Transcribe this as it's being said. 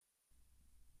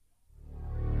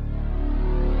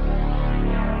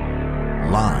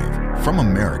From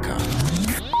America,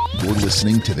 you're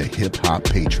listening to the Hip Hop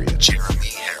Patriot, Jeremy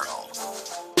Harrell.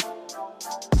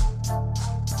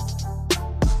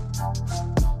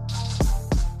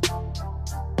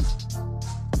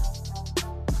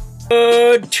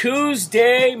 Good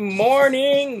Tuesday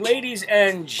morning, ladies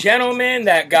and gentlemen.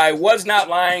 That guy was not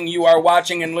lying. You are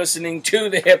watching and listening to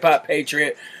the Hip Hop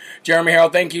Patriot. Jeremy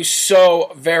Harrell, thank you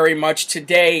so very much.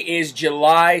 Today is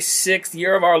July 6th,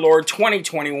 year of our Lord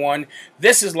 2021.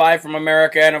 This is Live from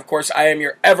America, and of course, I am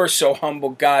your ever so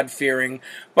humble, God-fearing,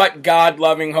 but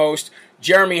God-loving host,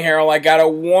 Jeremy Harrell. I got a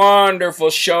wonderful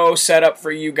show set up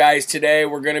for you guys today.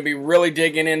 We're going to be really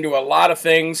digging into a lot of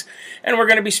things, and we're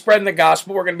going to be spreading the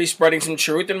gospel. We're going to be spreading some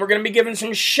truth, and we're going to be giving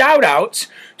some shout-outs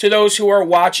to those who are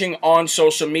watching on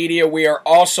social media. We are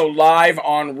also live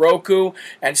on Roku,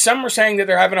 and some are saying that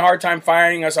they're having a hard time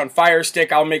finding us on Fire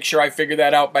Stick. I'll make sure I figure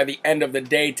that out by the end of the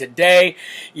day today.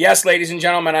 Yes, ladies and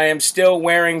gentlemen, I am still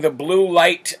wearing the blue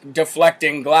light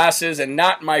deflecting glasses and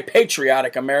not my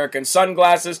patriotic American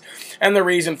sunglasses. And the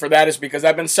reason for that is because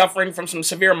I've been suffering from some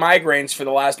severe migraines for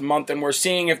the last month, and we're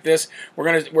seeing if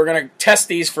we're gonna test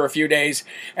these for a few days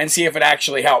and see if it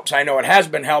actually helps. I know it has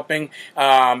been helping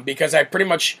because I pretty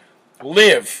much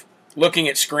live looking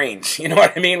at screens. You know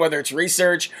what I mean? Whether it's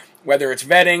research, whether it's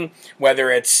vetting, whether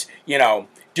it's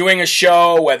doing a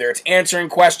show, whether it's answering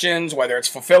questions, whether it's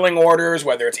fulfilling orders,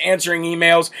 whether it's answering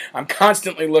emails, I'm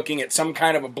constantly looking at some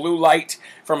kind of a blue light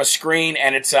from a screen,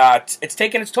 and it's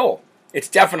taking its toll. It's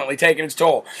definitely taking its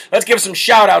toll. Let's give some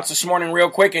shout-outs this morning real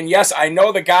quick. And yes, I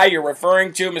know the guy you're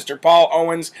referring to, Mr. Paul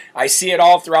Owens. I see it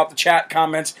all throughout the chat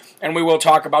comments, and we will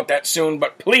talk about that soon.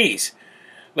 But please,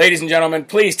 ladies and gentlemen,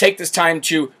 please take this time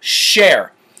to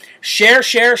share. Share,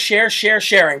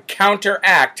 and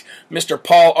counteract Mr.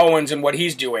 Paul Owens and what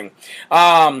he's doing.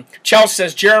 Chelsea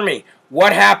says, Jeremy,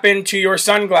 what happened to your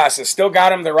sunglasses? Still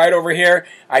got them. They're right over here.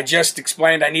 I just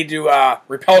explained I need to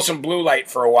repel some blue light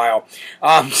for a while.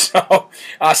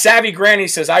 Savvy Granny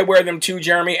says, I wear them too,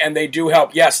 Jeremy, and they do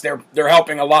help. Yes, they're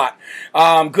helping a lot.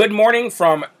 Good morning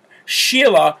from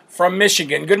Sheila from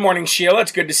Michigan. Good morning, Sheila.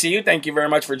 It's good to see you. Thank you very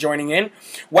much for joining in.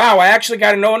 Wow, I actually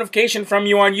got a notification from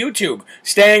you on YouTube.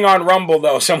 Staying on Rumble,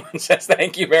 though. Someone says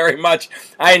thank you very much.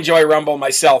 I enjoy Rumble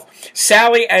myself.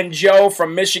 Sally and Joe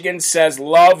from Michigan says,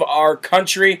 love our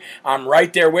country. I'm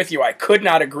right there with you. I could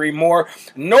not agree more.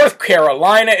 North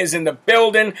Carolina is in the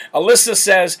building. Alyssa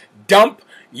says, dump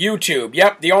YouTube.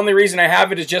 Yep, the only reason I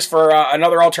have it is just for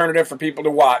another alternative for people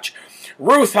to watch.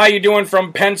 Ruth, how you doing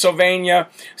from Pennsylvania?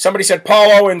 Somebody said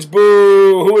Paul Owens,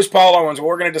 boo. Who is Paul Owens? Well,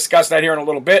 we're going to discuss that here in a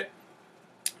little bit.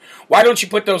 Why don't you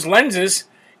put those lenses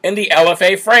in the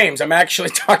LFA frames? I'm actually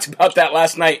talked about that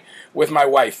last night with my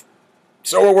wife.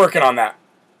 So we're working on that.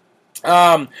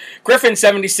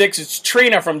 Griffin76, it's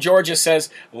Trina from Georgia,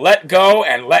 says, let go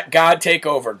and let God take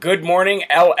over. Good morning,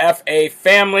 LFA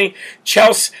family.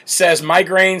 Chelsea says,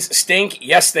 migraines stink.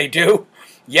 Yes, they do.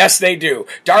 Yes, they do.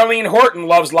 Darlene Horton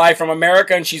loves Live from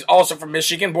America, and she's also from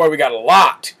Michigan. Boy, we got a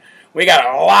lot. We got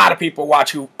a lot of people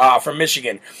from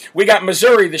Michigan. We got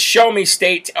Missouri, the Show Me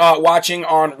State, watching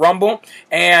on Rumble.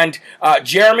 And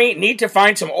Jeremy, need to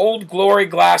find some Old Glory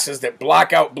glasses that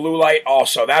block out blue light.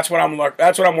 Also, that's what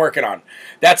I'm working on.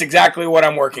 That's exactly what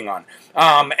I'm working on.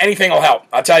 Anything will help.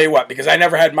 I'll tell you what, because I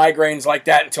never had migraines like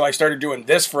that until I started doing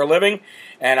this for a living,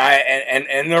 and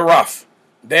they're rough.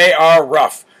 They are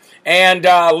rough. And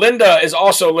Linda is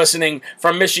also listening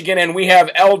from Michigan, and we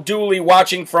have El Dooley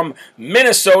watching from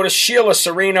Minnesota. Sheila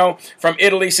Sereno from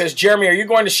Italy says, Jeremy, are you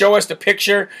going to show us the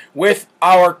picture with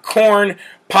our corn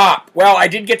pop? Well, I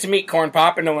did get to meet Corn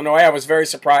Pop in Illinois. I was very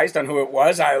surprised on who it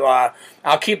was.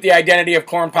 I'll keep the identity of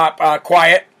Corn Pop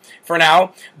quiet for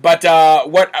now, but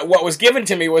what was given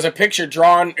to me was a picture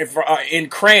drawn in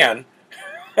crayon,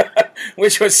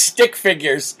 which was stick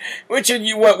figures, what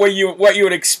you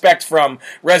would expect from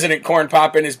resident Corn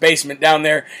Pop in his basement down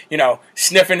there,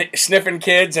 sniffing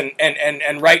kids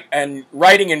and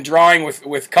writing and drawing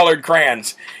with colored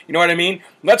crayons. You know what I mean?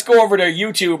 Let's go over to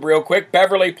YouTube real quick.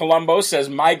 Beverly Palumbo says,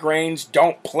 migraines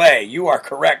don't play. You are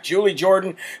correct. Julie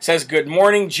Jordan says, good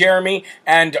morning, Jeremy,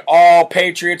 and all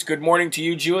Patriots. Good morning to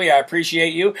you, Julie. I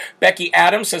appreciate you. Becky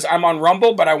Adams says, I'm on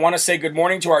Rumble, but I want to say good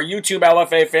morning to our YouTube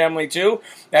LFA family, too.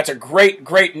 That's a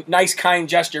great, nice, kind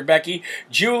gesture, Becky.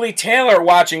 Julie Taylor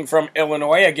watching from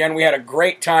Illinois. Again, we had a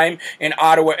great time in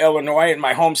Ottawa, Illinois, in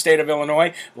my home state of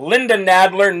Illinois. Linda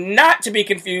Nadler, not to be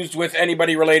confused with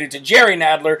anybody related to Jerry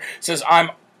Nadler, says,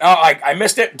 I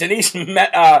missed it. Denise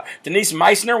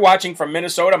Meissner watching from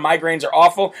Minnesota. Migraines are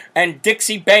awful. And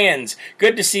Dixie Bayens.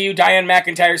 Good to see you. Diane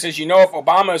McIntyre says, if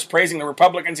Obama is praising the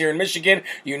Republicans here in Michigan,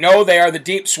 they are the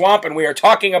deep swamp, and we are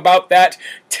talking about that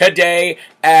today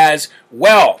as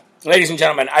well. ladies and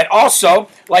gentlemen, I'd also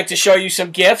like to show you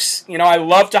some gifts. You know, I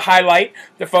love to highlight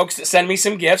the folks that send me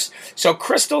some gifts. So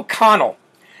Crystal Connell,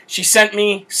 she sent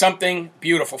me something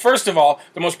beautiful. First of all,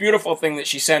 the most beautiful thing that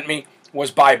she sent me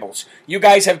was Bibles. You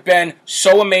guys have been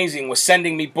so amazing with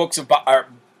sending me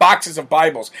boxes of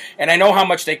Bibles, and I know how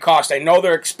much they cost. I know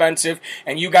they're expensive,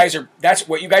 and that's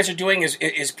what you guys are doing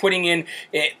is putting in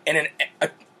an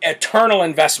eternal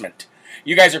investment.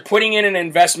 You guys are putting in an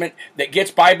investment that gets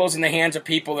Bibles in the hands of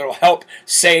people that will help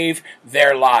save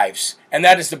their lives. And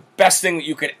that is the best thing that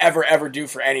you could ever do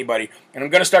for anybody. And I'm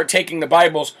going to start taking the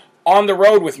Bibles on the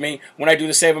road with me when I do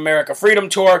the Save America Freedom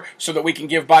Tour so that we can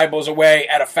give Bibles away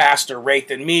at a faster rate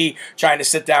than me trying to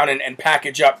sit down and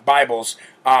package up Bibles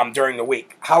during the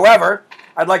week. However,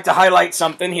 I'd like to highlight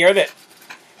something here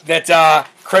that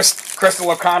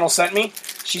Crystal O'Connell sent me.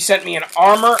 She sent me an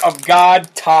Armor of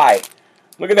God tie.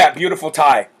 Look at that beautiful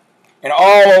tie. And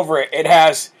all over it, it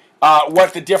has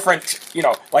what the different,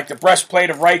 like the breastplate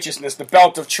of righteousness, the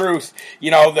belt of truth,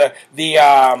 the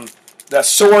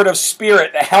sword of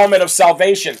spirit, the helmet of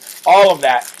salvation, all of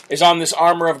that is on this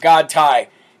Armor of God tie.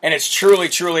 And it's truly,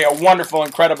 truly a wonderful,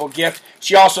 incredible gift.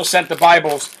 She also sent the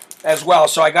Bibles as well.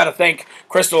 So I got to thank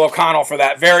Crystal O'Connell for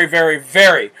that. Very, very,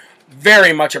 very,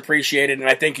 very much appreciated. And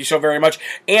I thank you so very much.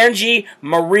 Angie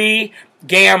Marie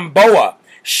Gamboa.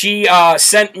 She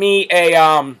sent me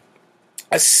a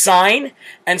sign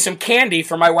and some candy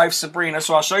for my wife Sabrina.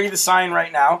 So I'll show you the sign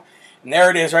right now. And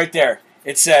there it is right there.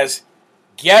 It says,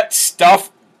 "Get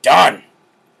stuff done."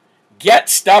 Get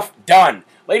stuff done.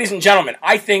 Ladies and gentlemen,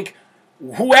 I think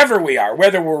whoever we are,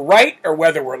 whether we're right or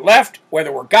whether we're left,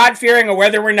 whether we're God-fearing or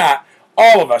whether we're not,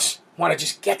 all of us want to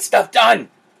just get stuff done.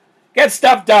 Get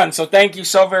stuff done. So thank you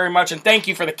so very much, and thank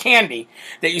you for the candy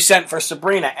that you sent for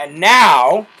Sabrina. And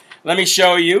now, let me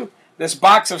show you this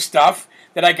box of stuff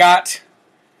that I got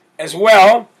as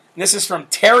well. This is from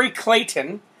Terry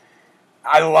Clayton.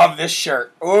 I love this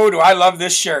shirt. Oh, do I love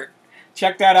this shirt.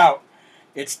 Check that out.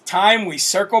 It's time we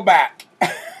circle back.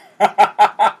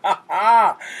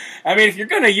 I mean, if you're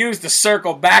going to use the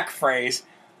circle back phrase,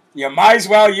 you might as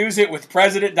well use it with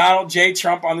President Donald J.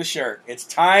 Trump on the shirt. It's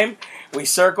time we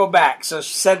circle back. So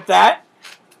she sent that.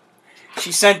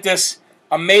 She sent this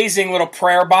amazing little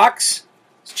prayer box.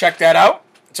 Let's check that out.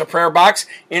 It's a prayer box.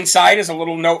 Inside is a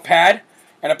little notepad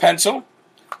and a pencil.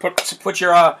 Put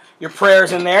your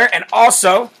prayers in there. And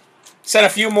also, sent a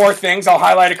few more things. I'll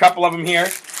highlight a couple of them here.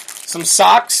 Some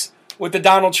socks with the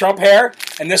Donald Trump hair.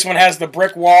 And this one has the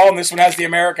brick wall. And this one has the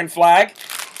American flag.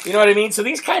 You know what I mean? So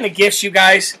these kind of gifts, you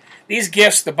guys, these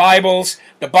gifts, the Bibles,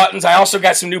 the buttons. I also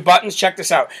got some new buttons. Check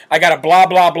this out. I got a blah,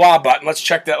 blah, blah button. Let's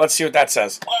check that. Let's see what that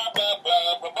says.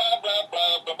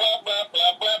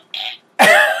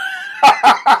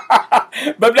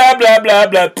 Blah, blah, blah, blah,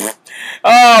 blah.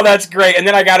 Oh, that's great. And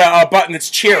then I got a button that's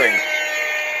cheering.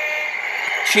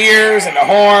 Cheers and the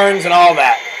horns and all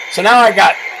that. So now I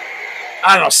got,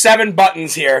 7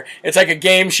 buttons here. It's like a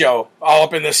game show all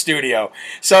up in the studio.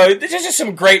 So there's just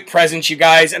some great presents, you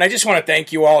guys. And I just want to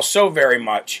thank you all so very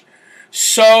much.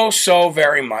 So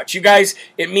very much. You guys,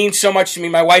 it means so much to me.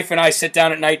 My wife and I sit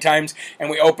down at night times and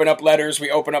we open up letters, we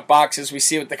open up boxes, we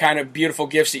see what the kind of beautiful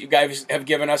gifts that you guys have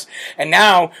given us. And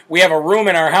now we have a room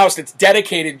in our house that's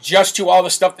dedicated just to all the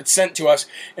stuff that's sent to us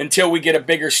until we get a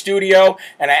bigger studio.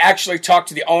 And I actually talked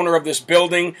to the owner of this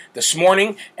building this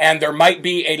morning, and there might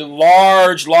be a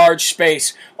large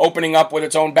space opening up with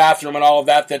its own bathroom and all of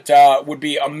that would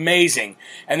be amazing.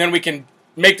 And then we can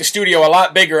make the studio a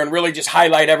lot bigger and really just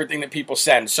highlight everything that people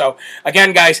send. So,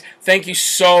 again, guys, thank you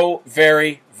so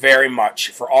very, very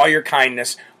much for all your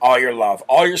kindness, all your love,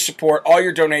 all your support, all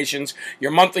your donations,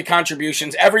 your monthly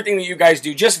contributions, everything that you guys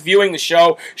do, just viewing the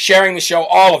show, sharing the show,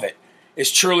 all of it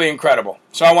is truly incredible.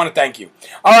 So I want to thank you.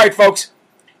 All right, folks,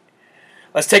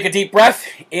 let's take a deep breath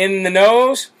in the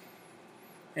nose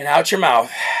and out your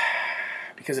mouth,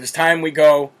 because it is time we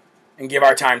go and give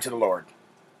our time to the Lord.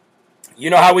 You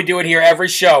know how we do it here every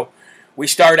show. We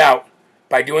start out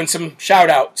by doing some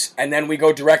shout-outs, and then we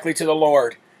go directly to the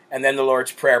Lord, and then the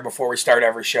Lord's Prayer before we start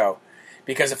every show.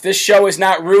 Because if this show is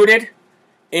not rooted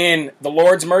in the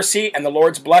Lord's mercy and the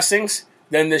Lord's blessings,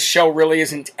 then this show really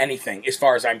isn't anything as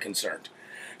far as I'm concerned.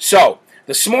 So,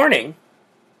 this morning,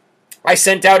 I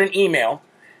sent out an email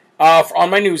on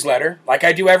my newsletter, like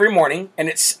I do every morning, and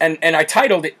I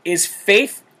titled it, "Is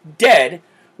Faith Dead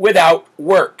Without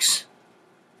Works?"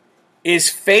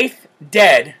 Is faith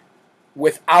dead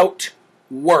without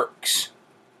works?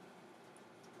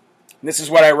 And this is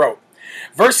what I wrote.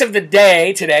 Verse of the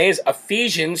day today is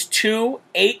Ephesians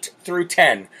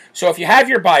 2:8-10. So if you have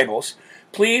your Bibles,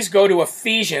 please go to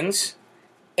Ephesians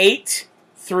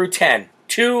 8-10.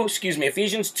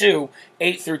 Ephesians 2,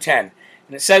 8 through 10.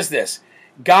 And it says this: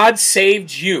 God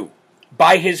saved you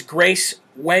by his grace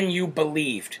when you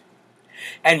believed.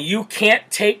 And you can't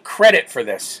take credit for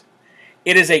this.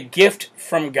 It is a gift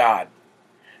from God.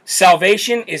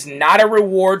 Salvation is not a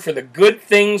reward for the good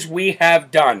things we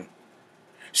have done,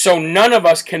 so none of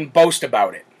us can boast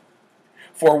about it.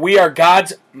 For we are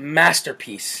God's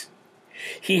masterpiece.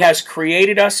 He has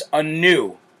created us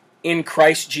anew in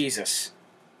Christ Jesus,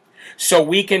 so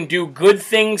we can do good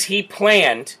things he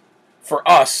planned for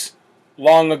us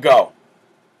long ago.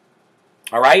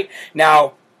 All right?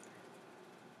 Now,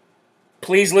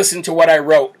 please listen to what I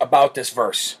wrote about this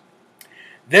verse.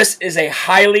 This is a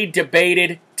highly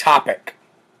debated topic.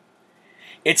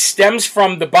 It stems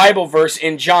from the Bible verse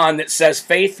in John that says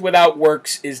faith without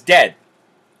works is dead.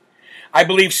 I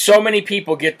believe so many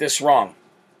people get this wrong.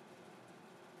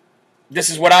 This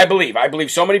is what I believe. I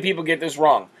believe so many people get this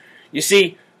wrong. You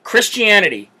see,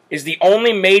 Christianity is the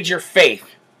only major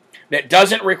faith that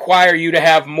doesn't require you to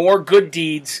have more good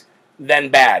deeds than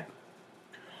bad.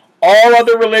 All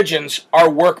other religions are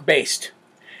work-based,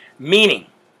 meaning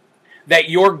that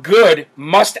your good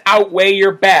must outweigh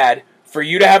your bad for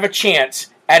you to have a chance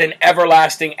at an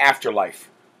everlasting afterlife.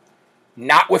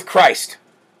 Not with Christ.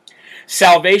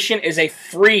 Salvation is a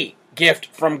free gift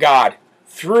from God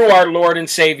through our Lord and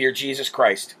Savior, Jesus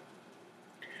Christ.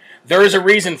 There is a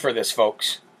reason for this,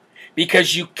 folks,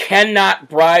 because you cannot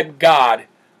bribe God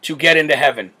to get into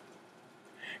heaven.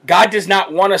 God does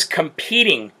not want us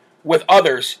competing with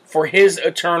others for his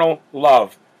eternal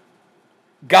love.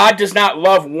 God does not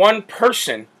love one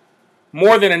person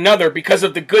more than another because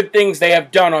of the good things they have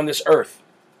done on this earth.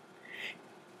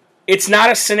 It's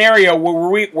not a scenario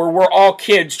where we're all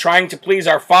kids trying to please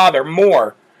our Father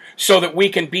more so that we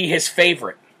can be his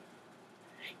favorite.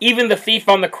 Even the thief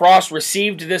on the cross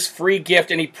received this free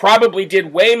gift, and he probably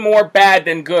did way more bad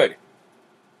than good.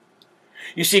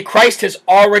 You see, Christ has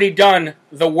already done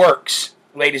the works,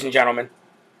 ladies and gentlemen.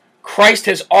 Christ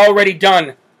has already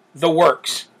done the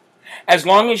works. As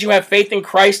long as you have faith in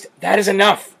Christ, that is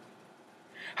enough.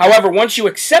 However, once you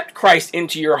accept Christ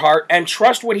into your heart and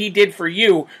trust what he did for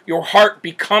you, your heart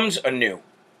becomes anew.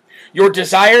 Your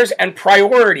desires and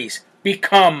priorities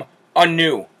become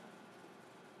anew.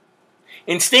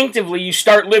 Instinctively, you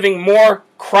start living more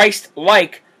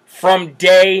Christ-like from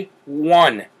day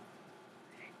one.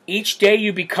 Each day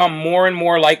you become more and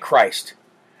more like Christ.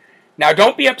 Now,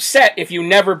 don't be upset if you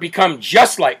never become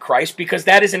just like Christ, because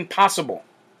that is impossible.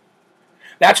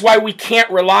 That's why we can't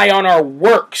rely on our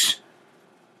works.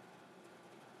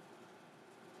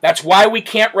 That's why we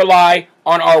can't rely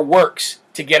on our works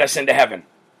to get us into heaven.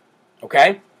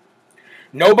 Okay?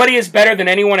 Nobody is better than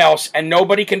anyone else, and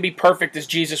nobody can be perfect as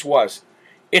Jesus was.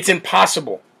 It's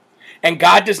impossible. And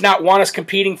God does not want us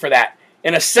competing for that.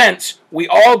 In a sense, we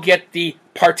all get the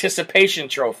participation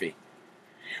trophy.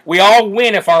 We all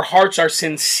win if our hearts are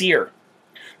sincere.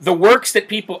 The works that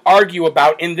people argue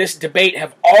about in this debate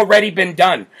have already been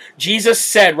done. Jesus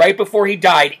said right before he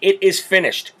died, "It is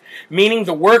finished," meaning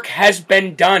the work has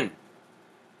been done.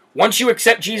 Once you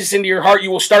accept Jesus into your heart,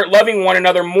 you will start loving one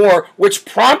another more, which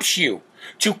prompts you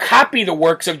to copy the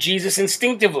works of Jesus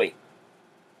instinctively.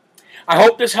 I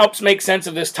hope this helps make sense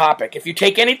of this topic. If you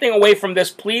take anything away from this,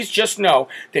 please just know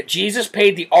that Jesus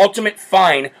paid the ultimate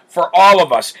fine for all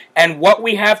of us, and what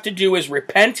we have to do is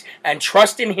repent and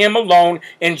trust in him alone.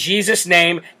 In Jesus'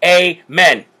 name,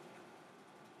 amen.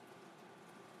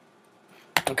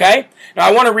 Okay? Now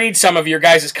I want to read some of your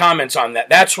guys' comments on that.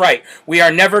 That's right. We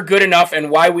are never good enough, and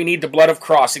why we need the blood of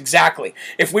cross. Exactly.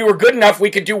 If we were good enough,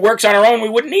 we could do works on our own, we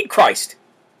wouldn't need Christ.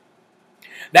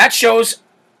 That shows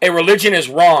a religion is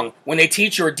wrong when they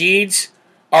teach your deeds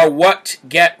are what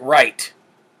get right.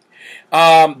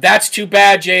 That's too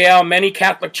bad, JL. Many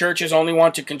Catholic churches only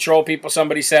want to control people,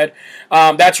 somebody said.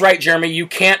 That's right, Jeremy. You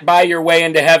can't buy your way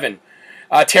into heaven.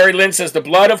 Terry Lynn says, the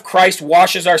blood of Christ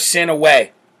washes our sin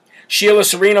away. Sheila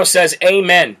Sereno says,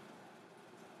 amen.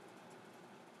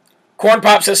 Corn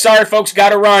Pop says, sorry, folks, got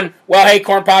to run. Well, hey,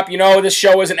 Corn Pop, you know this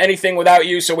show isn't anything without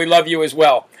you, so we love you as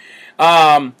well.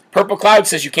 Purple Cloud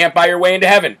says, you can't buy your way into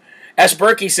heaven. S.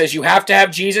 Berkey says, you have to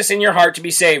have Jesus in your heart to be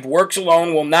saved. Works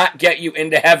alone will not get you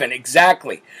into heaven.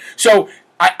 Exactly. So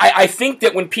I think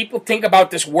that when people think about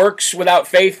this works without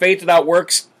faith, faith without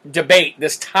works debate,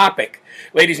 this topic,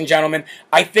 ladies and gentlemen,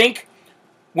 I think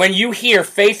when you hear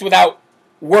faith without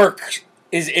work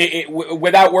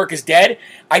without work is dead,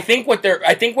 I think what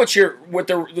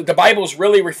the Bible is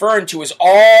really referring to is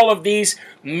all of these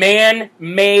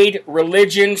man-made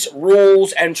religions,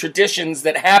 rules, and traditions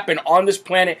that happen on this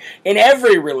planet in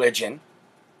every religion,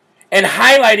 and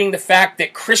highlighting the fact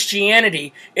that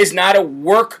Christianity is not a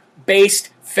work work-based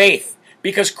faith,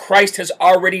 because Christ has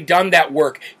already done that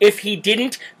work. If he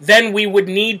didn't, then we would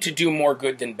need to do more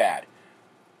good than bad.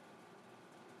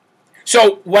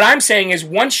 So what I'm saying is,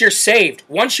 once you're saved,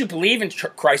 once you believe in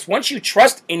Christ, once you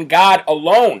trust in God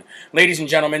alone, ladies and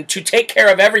gentlemen, to take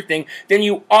care of everything, then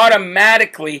you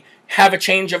automatically have a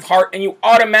change of heart and you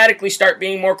automatically start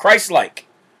being more Christ-like.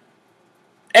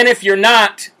 And if you're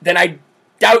not, then I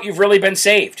doubt you've really been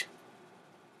saved.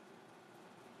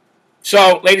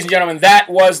 So, ladies and gentlemen, that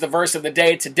was the verse of the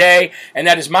day today, and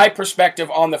that is my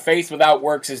perspective on the faith without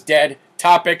works is dead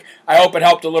topic. I hope it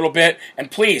helped a little bit,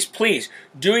 and please, please,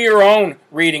 do your own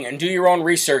reading and do your own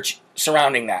research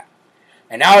surrounding that.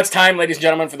 And now it's time, ladies and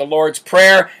gentlemen, for the Lord's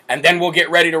Prayer, and then we'll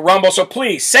get ready to rumble. So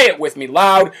please, say it with me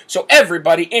loud so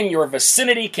everybody in your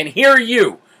vicinity can hear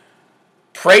you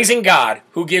praising God,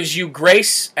 who gives you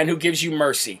grace and who gives you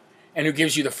mercy and who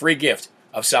gives you the free gift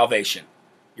of salvation.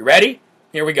 You ready?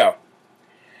 Here we go.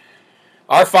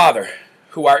 Our Father,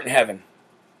 who art in heaven,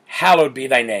 hallowed be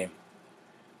thy name.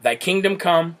 Thy kingdom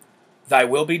come, thy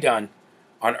will be done,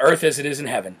 on earth as it is in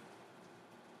heaven.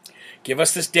 Give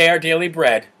us this day our daily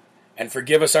bread, and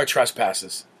forgive us our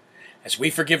trespasses, as we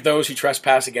forgive those who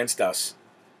trespass against us.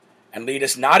 And lead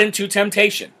us not into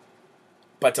temptation,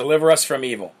 but deliver us from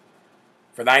evil.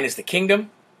 For thine is the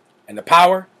kingdom, and the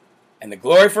power, and the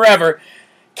glory forever.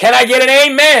 Can I get an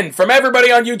amen from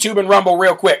everybody on YouTube and Rumble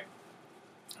real quick?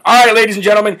 All right, ladies and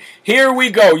gentlemen, here we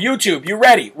go. YouTube, you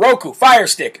ready? Roku, Fire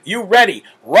Stick, you ready?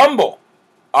 Rumble,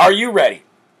 are you ready?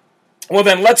 Well,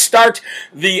 then let's start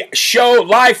the show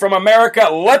live from America.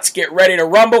 Let's get ready to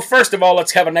rumble. First of all,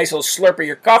 let's have a nice little slurp of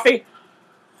your coffee.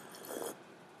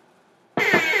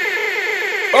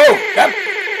 Oh,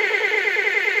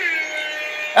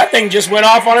 that thing just went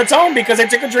off on its own because I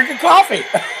took a drink of coffee.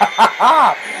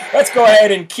 Let's go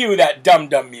ahead and cue that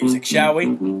dum-dum music, shall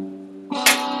we?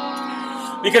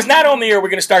 Because not only are we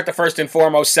going to start the first and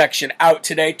foremost section out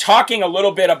today, talking a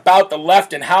little bit about the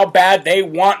left and how bad they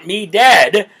want me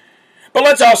dead, but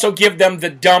let's also give them the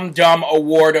Dum Dum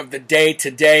Award of the day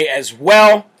today as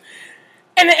well.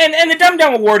 And the Dum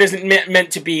Dum Award isn't meant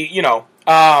to be,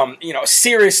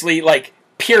 seriously like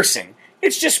piercing.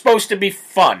 It's just supposed to be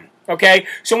fun. Okay?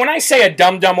 So when I say a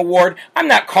Dum Dum Award, I'm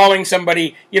not calling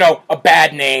somebody, a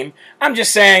bad name. I'm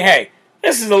just saying, hey,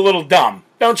 this is a little dumb,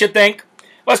 don't you think?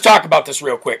 Let's talk about this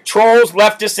real quick. Trolls,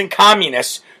 leftists, and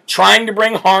communists trying to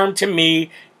bring harm to me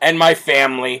and my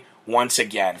family once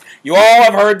again. You all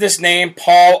have heard this name,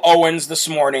 Paul Owens, this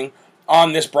morning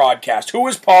on this broadcast. Who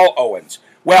is Paul Owens?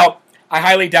 Well, I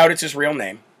highly doubt it's his real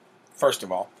name, first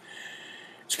of all.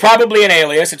 It's probably an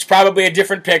alias. It's probably a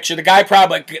different picture. The guy's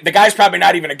probably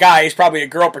not even a guy. He's probably a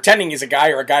girl pretending he's a guy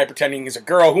or a guy pretending he's a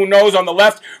girl. Who knows? On the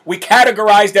left, we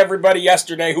categorized everybody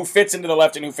yesterday who fits into the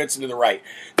left and who fits into the right.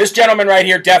 This gentleman right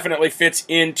here definitely fits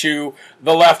into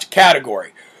the left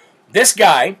category. This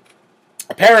guy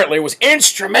apparently was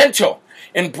instrumental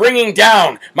in bringing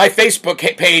down my Facebook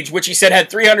page, which he said had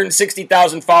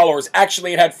 360,000 followers.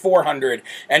 Actually, it had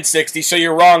 460, so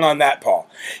you're wrong on that, Paul.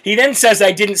 He then says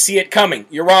I didn't see it coming.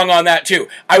 You're wrong on that, too.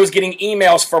 I was getting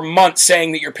emails for months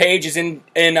saying that your page is in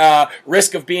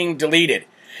risk of being deleted.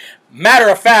 Matter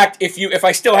of fact, if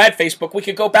I still had Facebook, we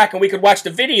could go back and we could watch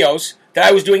the videos that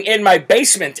I was doing in my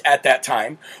basement at that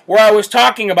time, where I was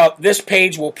talking about this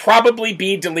page will probably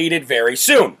be deleted very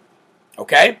soon.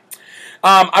 Okay?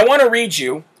 I want to read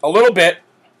you a little bit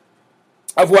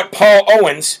of what Paul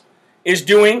Owens is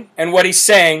doing and what he's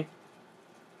saying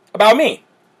about me.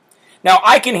 Now,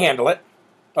 I can handle it,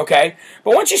 okay?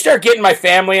 But once you start getting my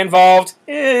family involved,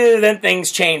 then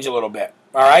things change a little bit,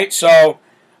 all right? So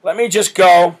let me just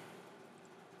go.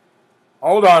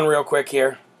 Hold on real quick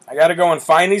here. I got to go and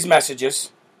find these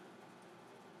messages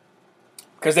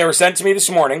because they were sent to me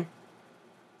this morning.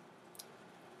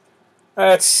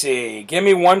 Let's see. Give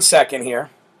me 1 second here.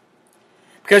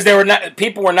 Because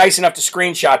people were nice enough to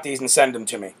screenshot these and send them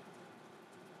to me.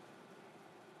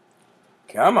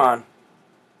 Come on.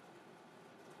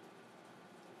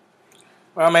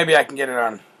 Well, maybe I can get it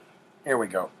on. Here we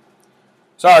go.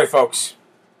 Sorry, folks.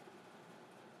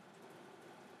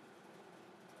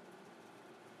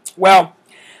 Well,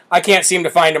 I can't seem to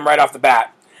find them right off the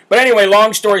bat. But anyway,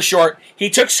 long story short, he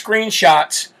took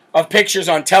screenshots of pictures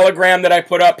on Telegram that I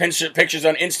put up, pictures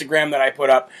on Instagram that I put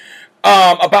up,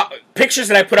 about pictures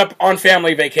that I put up on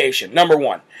family vacation, number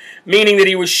one. Meaning that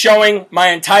he was showing my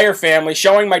entire family,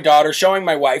 showing my daughter, showing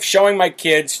my wife, showing my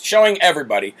kids, showing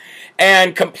everybody,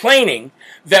 and complaining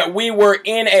that we were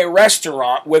in a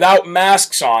restaurant without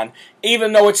masks on,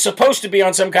 even though it's supposed to be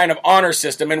on some kind of honor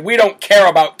system, and we don't care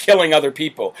about killing other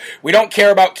people. We don't care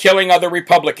about killing other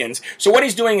Republicans. So what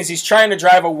he's doing is he's trying to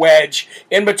drive a wedge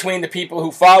in between the people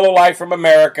who follow Live from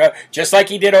America, just like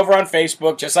he did over on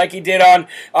Facebook, just like he did on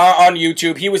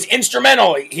YouTube. He was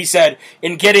instrumental, he said,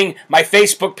 in getting my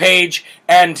Facebook page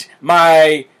and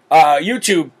my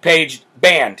YouTube page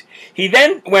banned. He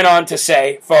then went on to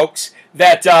say, folks,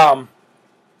 that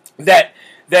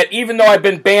even though I've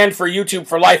been banned for YouTube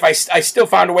for life, I still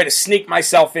found a way to sneak my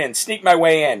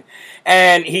way in.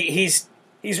 And he's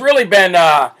really been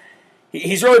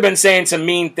saying some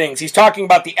mean things. He's talking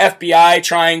about the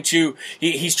FBI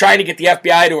he's trying to get the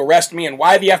FBI to arrest me, and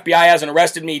why the FBI hasn't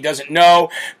arrested me he doesn't know,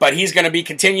 but he's going to be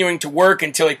continuing to work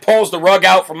until he pulls the rug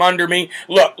out from under me.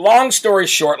 Look, long story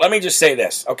short, let me just say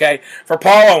this, okay? For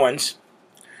Paul Owens,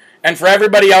 and for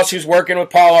everybody else who's working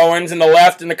with Paul Owens and the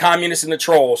left and the communists and the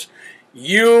trolls,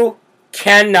 you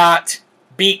cannot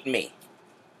beat me.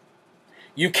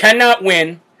 You cannot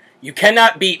win. You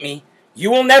cannot beat me.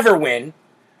 You will never win.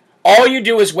 All you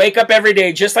do is wake up every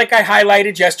day, just like I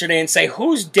highlighted yesterday, and say,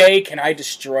 whose day can I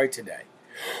destroy today?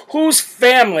 Whose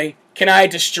family can I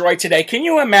destroy today? Can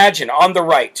you imagine, on the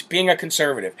right, being a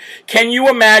conservative, can you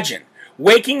imagine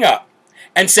waking up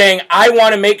and saying, I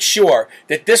want to make sure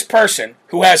that this person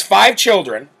who has 5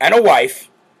 children and a wife,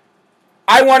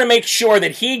 I want to make sure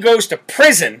that he goes to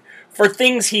prison for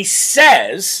things he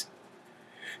says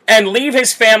and leave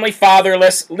his family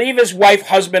fatherless, leave his wife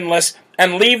husbandless,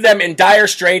 and leave them in dire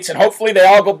straits, and hopefully they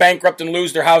all go bankrupt and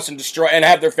lose their house and destroy and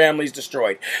have their families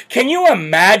destroyed. Can you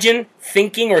imagine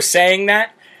thinking or saying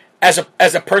that as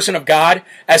a person of God,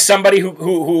 as somebody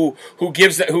who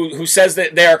says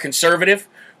that they are conservative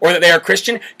or that they are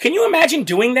Christian? Can you imagine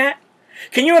doing that?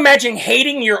 Can you imagine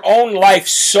hating your own life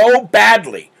so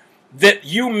badly that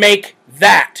you make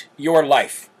that your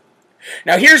life?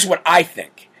 Now, here's what I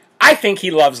think. I think he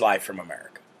loves Live from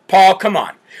America. Paul, come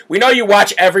on. We know you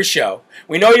watch every show.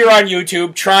 We know you're on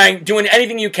YouTube doing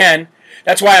anything you can.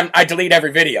 That's why I delete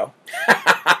every video.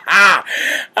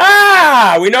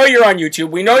 We know you're on YouTube.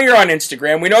 We know you're on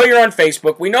Instagram. We know you're on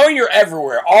Facebook. We know you're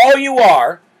everywhere. All you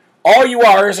are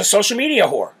is a social media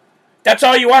whore. That's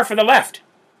all you are for the left.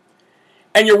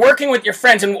 And you're working with your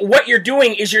friends, and what you're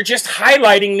doing is you're just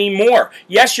highlighting me more.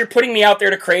 Yes, you're putting me out there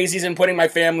to crazies and putting my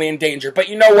family in danger. But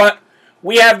you know what?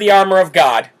 We have the armor of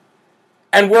God,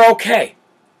 and we're okay.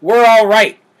 We're all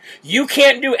right. You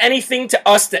can't do anything to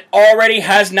us that already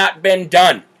has not been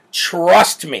done.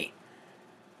 Trust me.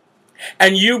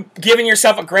 And you giving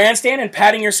yourself a grandstand and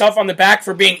patting yourself on the back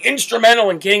for being instrumental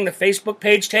in getting the Facebook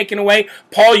page taken away,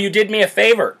 Paul, you did me a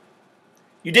favor.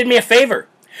 You did me a favor.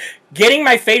 Getting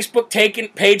my Facebook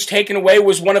page taken away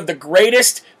was one of the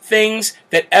greatest things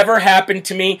that ever happened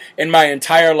to me in my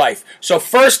entire life. So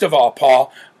first of all,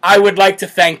 Paul, I would like to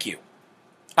thank you.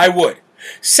 I would.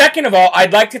 Second of all,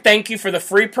 I'd like to thank you for the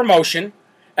free promotion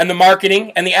and the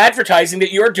marketing and the advertising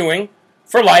that you're doing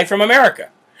for Live from America.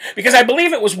 Because I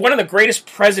believe it was one of the greatest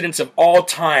presidents of all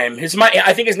time.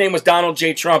 I think his name was Donald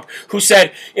J. Trump, who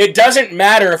said, it doesn't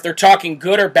matter if they're talking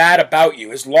good or bad about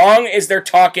you, as long as they're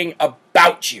talking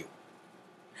about you.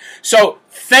 So,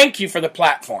 thank you for the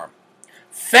platform.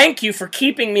 Thank you for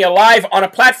keeping me alive on a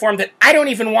platform that I don't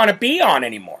even want to be on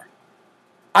anymore.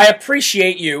 I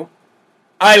appreciate you.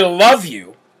 I love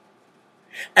you.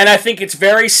 And I think it's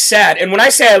very sad. And when I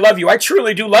say I love you, I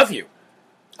truly do love you.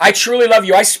 I truly love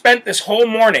you. I spent this whole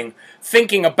morning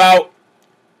thinking about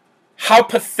how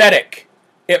pathetic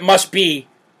it must be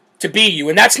to be you.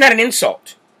 And that's not an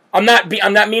insult. I'm not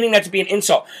meaning that to be an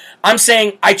insult. I'm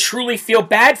saying I truly feel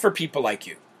bad for people like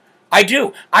you. I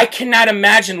do. I cannot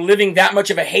imagine living that much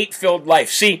of a hate-filled life.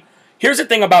 See, here's the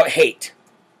thing about hate.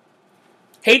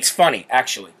 Hate's funny,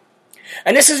 actually.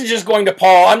 And this isn't just going to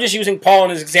Paul. I'm just using Paul in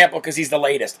his example because he's the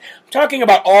latest. I'm talking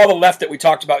about all the left that we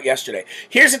talked about yesterday.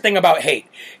 Here's the thing about hate.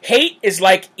 Hate is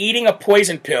like eating a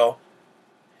poison pill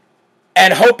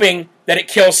and hoping that it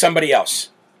kills somebody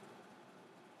else.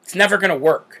 It's never going to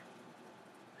work.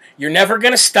 You're never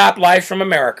going to stop Live from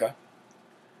America.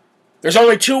 There's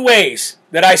only 2 ways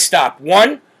that I stop.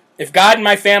 1, if God and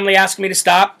my family ask me to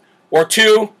stop. Or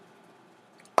 2,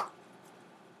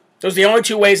 those are the only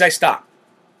 2 ways I stop.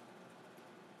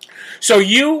 So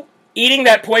you eating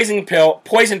that poison pill,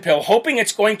 hoping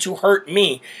it's going to hurt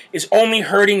me, is only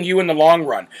hurting you in the long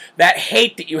run. That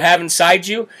hate that you have inside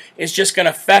you is just going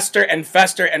to fester and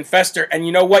fester and fester. And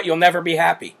you know what? You'll never be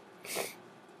happy.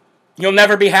 You'll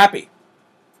never be happy.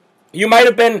 You might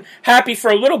have been happy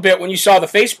for a little bit when you saw the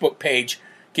Facebook page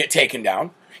get taken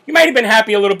down. You might have been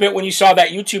happy a little bit when you saw that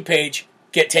YouTube page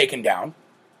get taken down.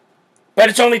 But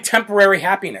it's only temporary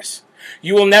happiness.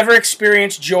 You will never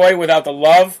experience joy without the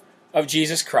love of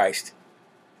Jesus Christ.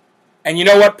 And you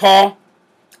know what, Paul?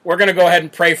 We're going to go ahead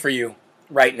and pray for you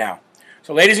right now.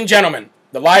 So, ladies and gentlemen,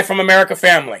 the Live from America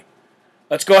family,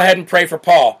 let's go ahead and pray for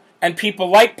Paul and people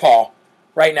like Paul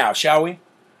right now, shall we?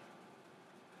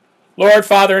 Lord,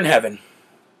 Father in heaven,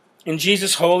 in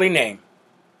Jesus' holy name,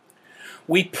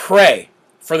 we pray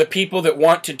for the people that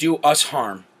want to do us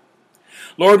harm.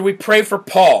 Lord, we pray for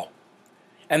Paul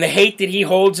and the hate that he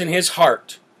holds in his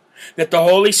heart, that the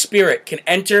Holy Spirit can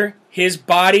enter his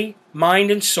body,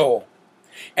 mind, and soul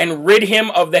and rid him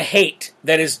of the hate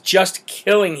that is just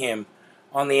killing him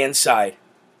on the inside.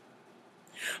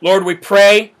 Lord, we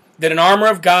pray that an armor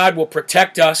of God will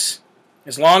protect us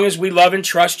as long as we love and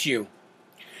trust you.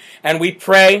 And we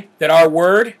pray that our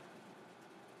word,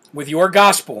 with your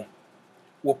gospel,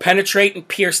 will penetrate and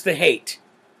pierce the hate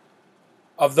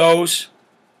of those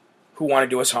who want to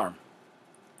do us harm.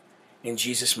 In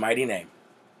Jesus' mighty name,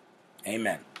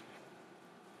 amen.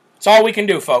 That's all we can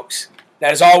do, folks.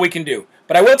 That is all we can do.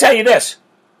 But I will tell you this.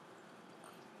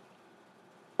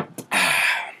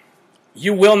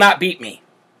 You will not beat me.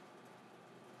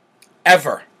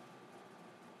 Ever.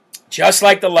 Just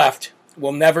like the left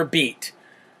will never beat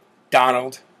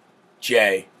Donald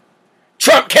J.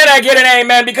 Trump. Can I get an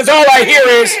amen? Because all I hear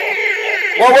is,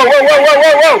 whoa, whoa, whoa, whoa, whoa,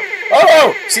 whoa, whoa.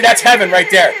 Oh, see, that's heaven right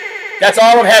there. That's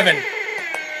all of heaven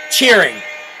cheering.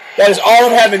 That is all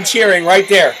of heaven cheering right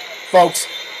there, folks,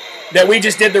 that we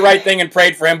just did the right thing and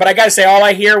prayed for him. But I got to say, all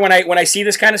I hear when I see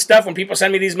this kind of stuff, when people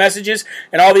send me these messages,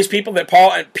 and all these people that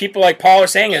people like Paul are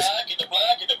saying is,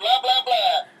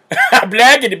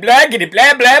 blaggity, blaggity,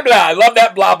 blah, blah, blah. I love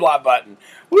that blah, blah button.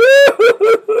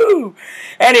 Woo-hoo-hoo-hoo.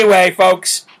 Anyway,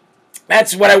 folks,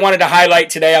 that's what I wanted to highlight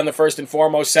today on the first and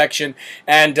foremost section.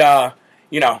 And,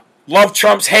 love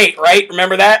Trump's hate, right?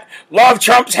 Remember that? Love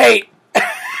Trump's hate.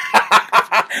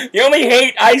 The only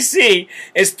hate I see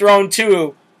is thrown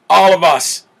to all of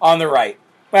us on the right.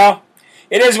 Well,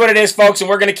 it is what it is, folks, and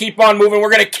we're going to keep on moving. We're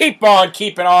going to keep on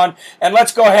keeping on. And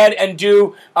let's go ahead and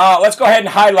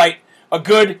highlight a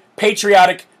good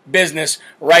patriotic business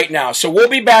right now. So we'll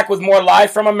be back with more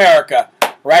Live from America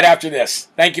right after this.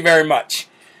 Thank you very much.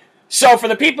 So for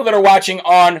the people that are watching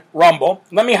on Rumble,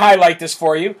 let me highlight this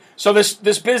for you. So this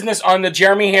business on the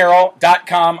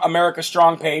JeremyHarrell.com America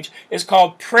Strong page is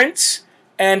called Prince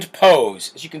and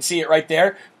Pose. As you can see it right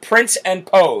there, Prince and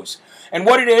Pose. And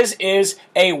what it is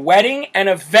a wedding and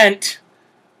event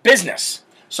business.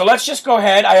 So let's just go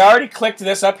ahead. I already clicked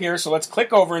this up here, so let's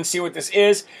click over and see what this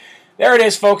is. There it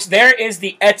is, folks. There is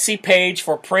the Etsy page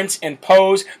for Prince and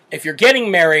Pose. If you're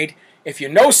getting married, if you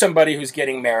know somebody who's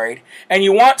getting married, and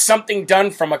you want something done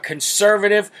from a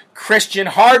conservative, Christian,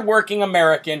 hardworking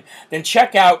American, then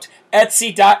check out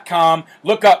Etsy.com.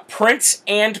 Look up Prince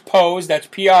and Pose. That's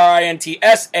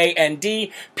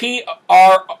PRINTSAND,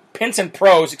 Prince and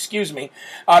Prose, PROSE,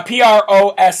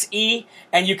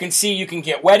 and you can see you can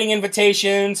get wedding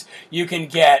invitations, you can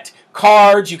get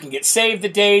cards, you can get save the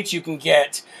dates, you can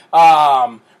get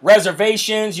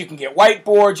reservations, you can get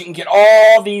whiteboards, you can get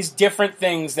all these different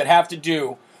things that have to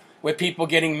do with people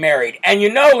getting married. And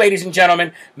you know, ladies and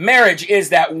gentlemen, marriage is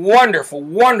that wonderful,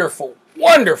 wonderful,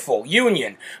 wonderful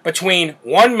union between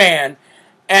one man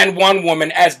and one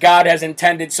woman as God has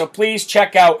intended. So please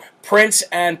check out Prince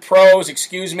and Prose,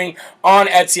 on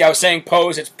Etsy. I was saying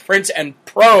Pose, it's Prince and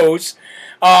Prose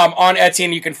on Etsy,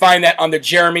 and you can find that on the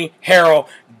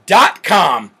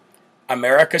JeremyHarrell.com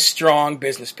America Strong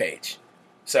business page.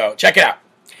 So check it out.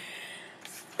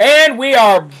 And we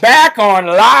are back on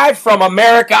Live from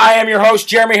America. I am your host,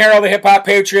 Jeremy Harrell, the Hip Hop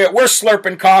Patriot. We're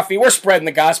slurping coffee. We're spreading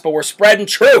the gospel. We're spreading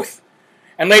truth.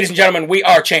 And ladies and gentlemen, we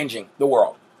are changing the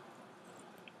world.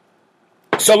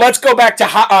 So let's go back to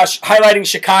highlighting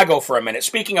Chicago for a minute.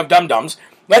 Speaking of dum-dums,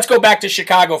 let's go back to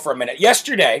Chicago for a minute.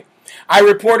 Yesterday, I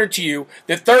reported to you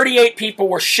that 38 people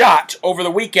were shot over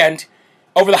the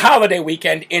holiday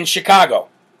weekend in Chicago.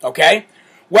 Okay?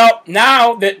 Well,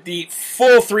 now that the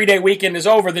full 3-day weekend is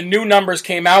over, the new numbers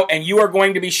came out, and you are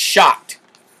going to be shocked.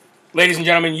 Ladies and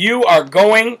gentlemen, you are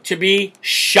going to be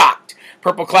shocked.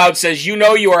 Purple Cloud says, you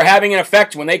know you are having an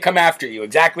effect when they come after you.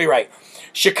 Exactly right.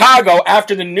 Chicago,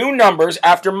 after the new numbers,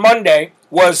 after Monday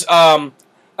was over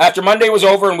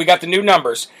and we got the new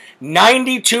numbers,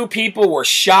 92 people were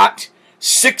shot,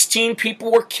 16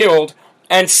 people were killed,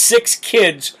 and 6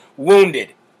 kids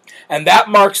wounded. And that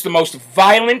marks the most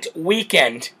violent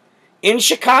weekend in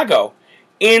Chicago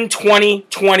in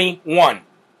 2021.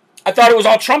 I thought it was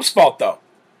all Trump's fault, though.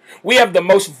 We have the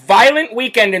most violent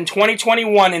weekend in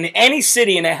 2021 in any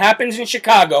city, and it happens in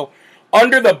Chicago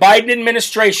under the Biden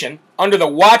administration, under the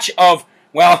watch of,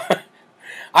 well,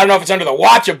 I don't know if it's under the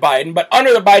watch of Biden, but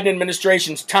under the Biden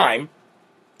administration's time,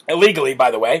 illegally,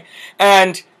 by the way.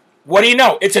 And what do you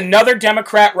know? It's another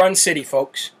Democrat-run city,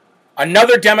 folks.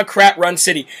 Another Democrat-run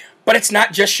city. But it's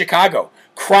not just Chicago.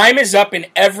 Crime is up in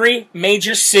every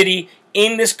major city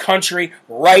in this country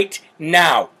right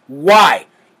now. Why?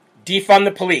 Defund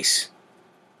the police.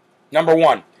 Number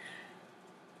one.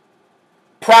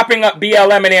 Propping up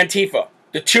BLM and Antifa.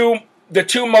 The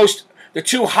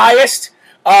two highest,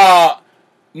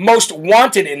 most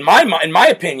wanted, in my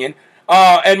opinion,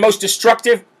 and most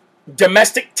destructive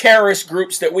domestic terrorist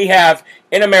groups that we have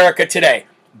in America today.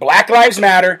 Black Lives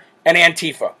Matter and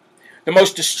Antifa. The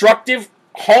most destructive,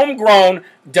 homegrown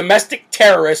domestic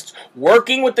terrorists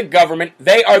working with the government.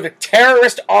 They are the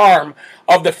terrorist arm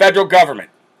of the federal government.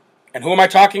 And who am I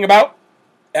talking about?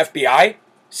 FBI,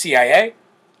 CIA,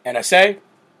 NSA,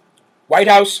 White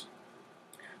House,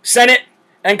 Senate,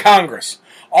 and Congress.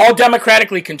 All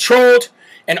democratically controlled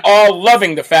and all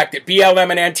loving the fact that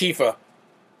BLM and Antifa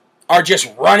are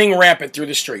just running rampant through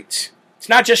the streets. It's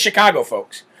not just Chicago,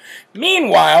 folks.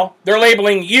 Meanwhile, they're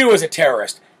labeling you as a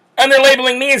terrorist. And they're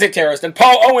labeling me as a terrorist. And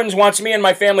Paul Owens wants me and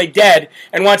my family dead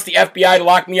and wants the FBI to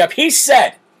lock me up. He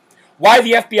said, why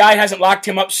the FBI hasn't locked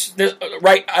him up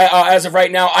as of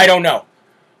right now, I don't know.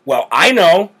 Well, I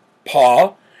know,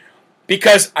 Paul,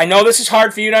 because I know this is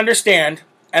hard for you to understand,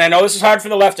 and I know this is hard for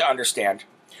the left to understand,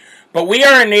 but we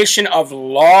are a nation of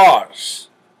laws.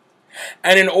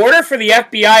 And in order for the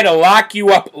FBI to lock you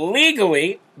up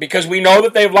legally, because we know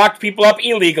that they've locked people up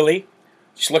illegally,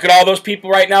 just look at all those people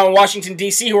right now in Washington,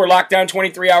 D.C. who are locked down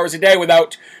 23 hours a day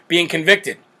without being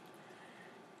convicted.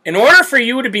 In order for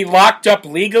you to be locked up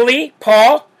legally,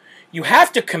 Paul, you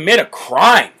have to commit a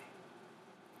crime.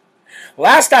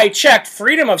 Last I checked,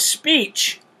 freedom of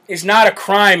speech is not a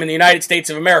crime in the United States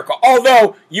of America,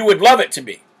 although you would love it to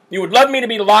be. You would love me to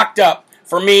be locked up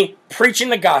for me preaching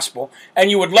the gospel, and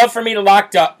you would love for me to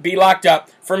be locked up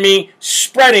for me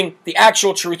spreading the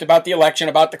actual truth about the election,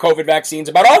 about the COVID vaccines,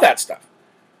 about all that stuff.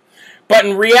 But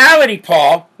in reality,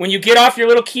 Paul, when you get off your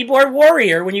little keyboard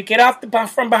warrior, when you get off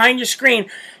from behind your screen,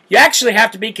 you actually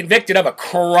have to be convicted of a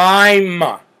crime.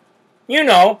 You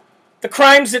know, the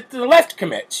crimes that the left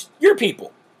commits, your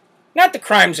people. Not the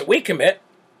crimes that we commit.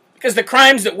 Because the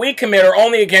crimes that we commit are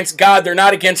only against God, they're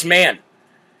not against man.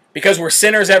 Because we're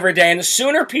sinners every day, and the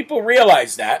sooner people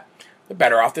realize that, the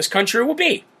better off this country will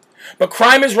be. But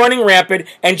crime is running rampant,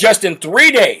 and just in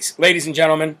 3 days, ladies and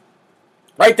gentlemen,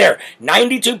 right there,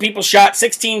 92 people shot,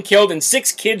 16 killed, and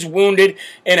 6 kids wounded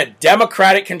in a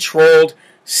Democratic-controlled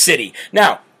city.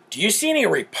 Now, do you see any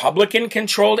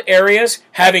Republican-controlled areas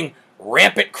having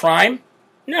rampant crime?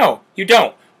 No, you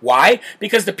don't. Why?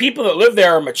 Because the people that live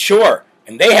there are mature,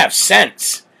 and they have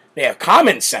sense. They have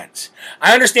common sense.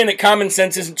 I understand that common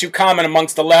sense isn't too common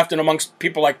amongst the left and amongst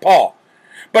people like Paul.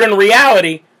 But in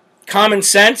reality, common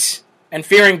sense and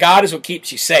fearing God is what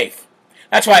keeps you safe.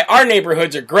 That's why our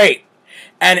neighborhoods are great,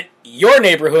 and your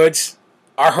neighborhoods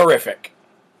are horrific.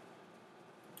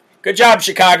 Good job,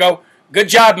 Chicago. Good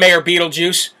job, Mayor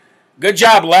Beetlejuice. Good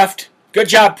job, left. Good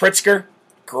job, Pritzker.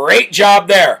 Great job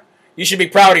there. You should be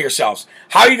proud of yourselves.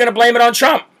 How are you going to blame it on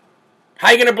Trump? How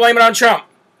are you going to blame it on Trump?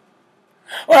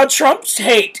 Well, Trump's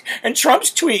hate, and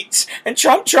Trump's tweets, and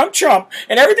Trump,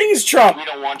 and everything is Trump. We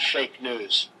don't want fake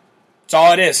news. That's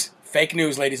all it is. Fake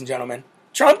news, ladies and gentlemen.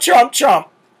 Trump.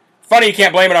 Funny you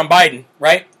can't blame it on Biden,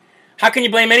 right? How can you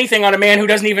blame anything on a man who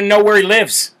doesn't even know where he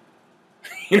lives?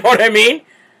 You know what I mean?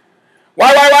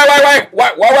 Why?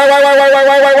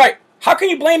 How can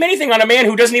you blame anything on a man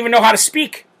who doesn't even know how to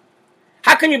speak?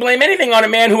 How can you blame anything on a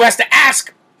man who has to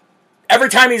ask every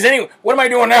time he's anywhere? What am I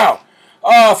doing now?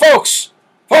 Folks,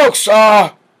 what do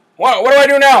I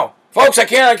do now? Folks, I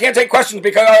can't take questions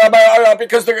because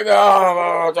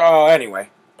anyway.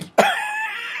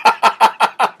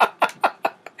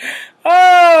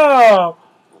 Oh.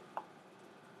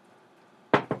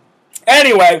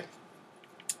 Anyway,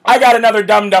 I got another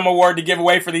Dum Dum Award to give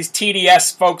away for these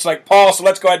TDS folks like Paul, so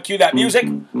let's go ahead and cue that music.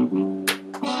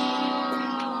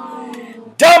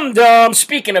 Dum Dum,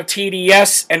 speaking of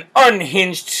TDS and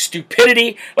unhinged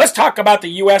stupidity, let's talk about the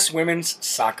U.S. women's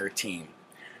soccer team,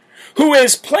 who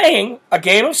is playing a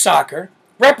game of soccer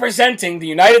representing the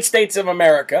United States of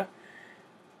America,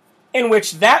 in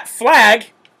which that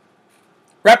flag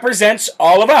represents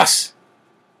all of us.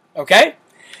 Okay?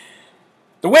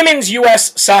 The women's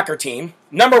U.S. soccer team,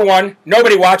 number one,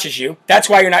 nobody watches you. That's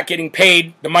why you're not getting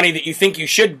paid the money that you think you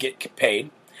should get paid.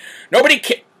 Nobody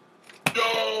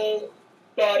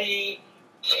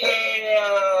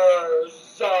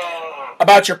cares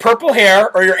about your purple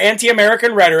hair or your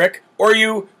anti-American rhetoric or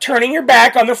you turning your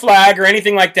back on the flag or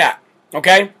anything like that,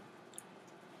 okay?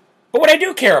 But what I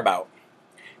do care about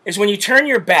is when you turn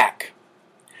your back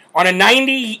on a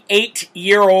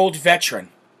 98-year-old veteran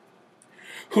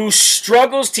who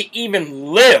struggles to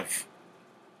even live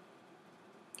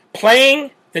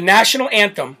playing the national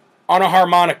anthem on a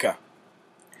harmonica.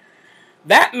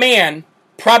 That man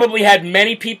probably had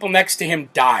many people next to him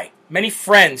die. Many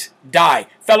friends die.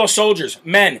 Fellow soldiers,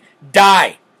 men,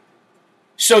 die.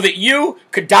 So that you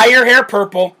could dye your hair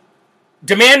purple,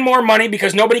 demand more money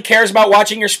because nobody cares about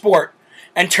watching your sport,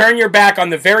 and turn your back on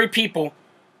the very people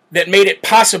that made it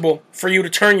possible for you to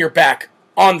turn your back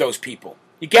on those people.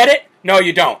 You get it? No,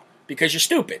 you don't, because you're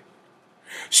stupid.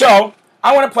 So,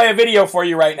 I want to play a video for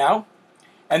you right now.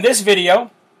 And this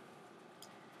video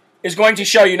is going to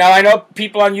show you. Now, I know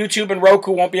people on YouTube and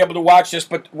Roku won't be able to watch this,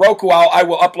 but Roku, I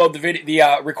will upload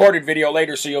the recorded video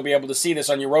later so you'll be able to see this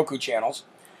on your Roku channels.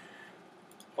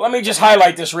 Let me just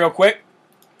highlight this real quick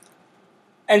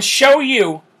and show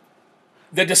you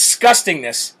the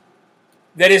disgustingness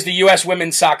that is the U.S.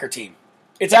 women's soccer team.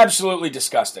 It's absolutely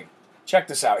disgusting. Check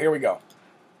this out. Here we go.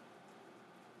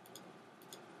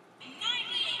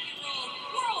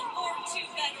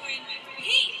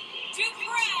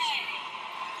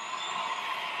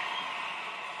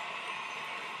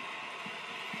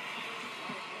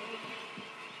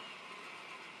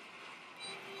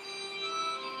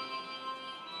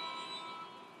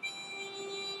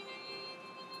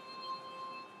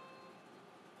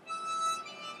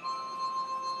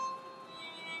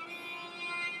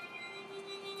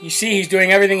 You see, he's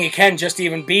doing everything he can just to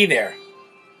even be there,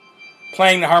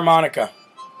 playing the harmonica.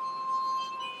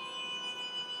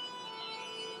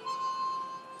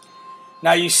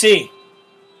 Now you see,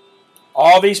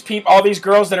 all these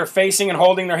girls that are facing and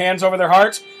holding their hands over their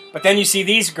hearts, but then you see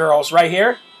these girls right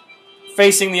here,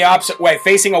 facing the opposite way,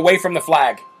 facing away from the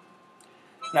flag.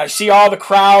 Now you see all the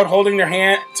crowd holding their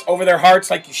hands over their hearts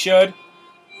like you should.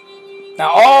 Now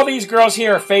all these girls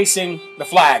here are facing the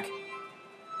flag.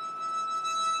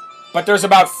 But there's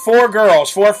about 4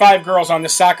 or 5 girls on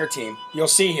this soccer team. You'll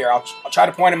see here. I'll try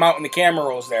to point them out when the camera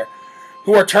rolls there.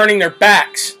 Who are turning their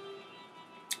backs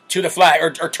to the flag,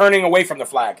 or turning away from the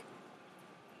flag.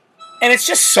 And it's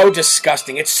just so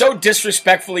disgusting. It's so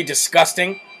disrespectfully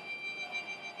disgusting.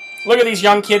 Look at these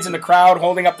young kids in the crowd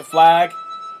holding up the flag.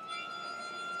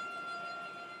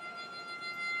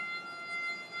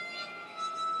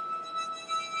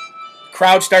 The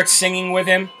crowd starts singing with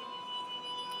him.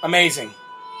 Amazing.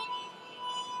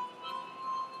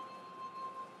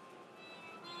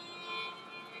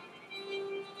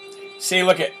 See,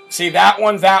 look at, see that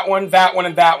one, that one, that one,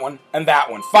 and that one, and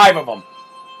that one. 5 of them.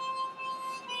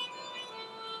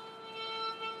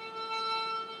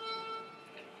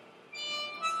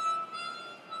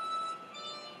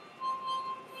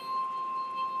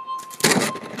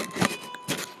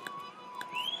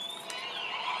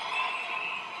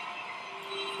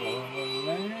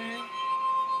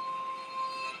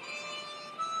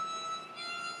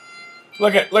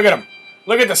 Look at them.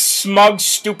 Look at the smug,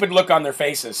 stupid look on their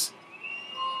faces.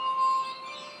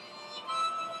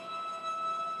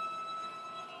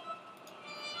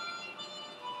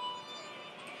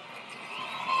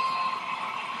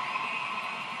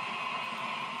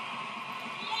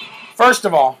 First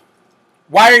of all,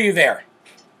 why are you there?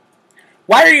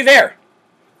 Why are you there?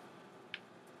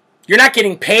 You're not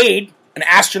getting paid an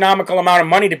astronomical amount of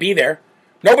money to be there.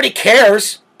 Nobody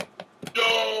cares.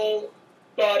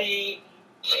 Nobody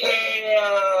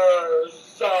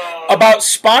cares about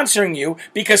sponsoring you,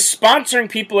 because sponsoring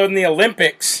people in the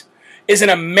Olympics is an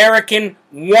American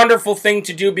wonderful thing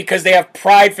to do because they have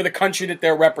pride for the country that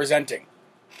they're representing.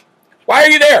 Why are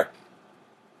you there?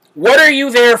 What are you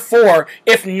there for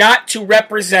if not to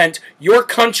represent your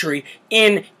country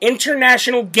in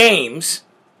international games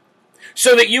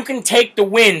so that you can take the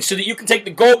win, so that you can take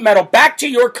the gold medal back to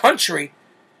your country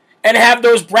and have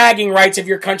those bragging rights of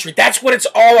your country? That's what it's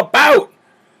all about.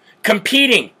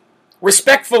 Competing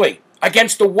respectfully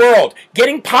against the world,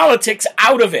 getting politics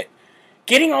out of it,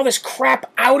 getting all this crap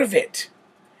out of it,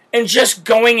 and just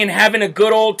going and having a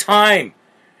good old time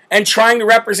and trying to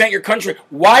represent your country.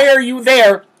 Why are you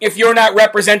there if you're not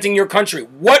representing your country?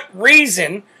 What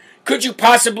reason could you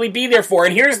possibly be there for?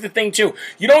 And here's the thing, too.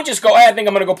 You don't just go, I think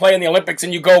I'm going to go play in the Olympics,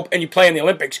 and you go and you play in the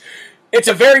Olympics. It's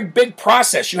a very big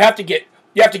process. You have to get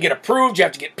approved, you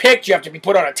have to get picked, you have to be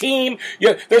put on a team.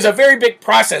 There's a very big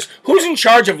process. Who's in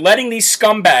charge of letting these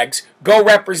scumbags go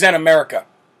represent America?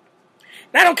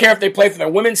 And I don't care if they play for the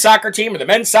women's soccer team or the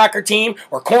men's soccer team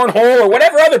or cornhole or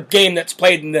whatever other game that's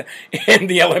played in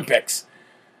the Olympics.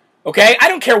 Okay? I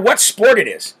don't care what sport it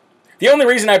is. The only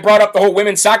reason I brought up the whole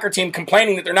women's soccer team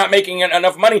complaining that they're not making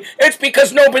enough money, it's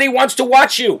because nobody wants to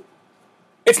watch you.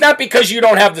 It's not because you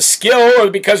don't have the skill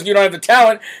or because you don't have the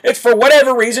talent. It's for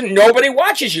whatever reason, nobody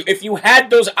watches you. If you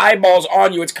had those eyeballs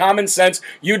on you, it's common sense,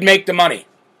 you'd make the money.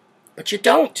 But you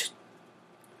don't.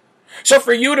 So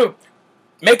for you to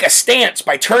make a stance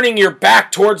by turning your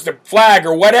back towards the flag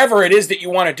or whatever it is that you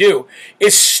want to do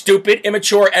is stupid,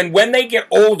 immature, and when they get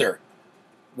older,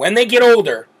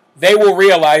 they will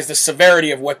realize the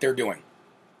severity of what they're doing.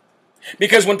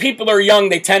 Because when people are young,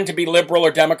 they tend to be liberal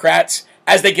or Democrats.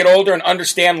 As they get older and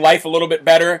understand life a little bit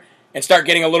better and start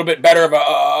getting a little bit better of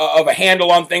a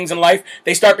handle on things in life,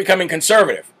 they start becoming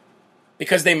conservative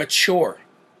because they mature.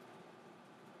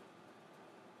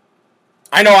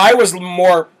 I know I was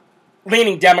more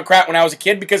leaning Democrat when I was a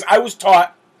kid because I was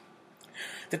taught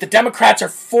that the Democrats are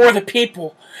for the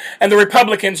people and the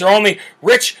Republicans are only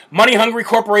rich, money-hungry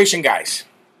corporation guys.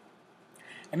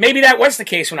 And maybe that was the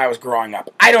case when I was growing up.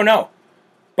 I don't know.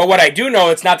 But what I do know,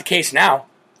 it's not the case now.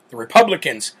 The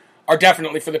Republicans are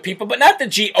definitely for the people, but not the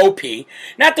GOP,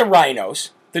 not the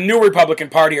rhinos. The new Republican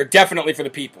Party are definitely for the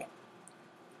people.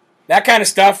 That kind of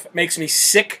stuff makes me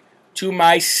sick to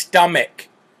my stomach.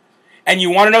 And you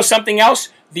want to know something else?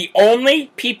 The only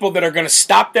people that are going to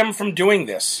stop them from doing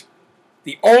this,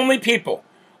 the only people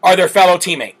are their fellow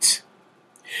teammates.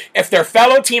 If their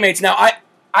fellow teammates, now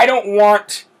I don't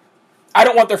want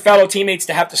their fellow teammates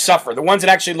to have to suffer. The ones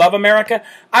that actually love America,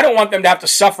 I don't want them to have to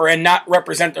suffer and not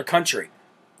represent their country.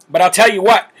 But I'll tell you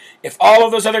what, if all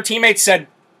of those other teammates said,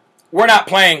 we're not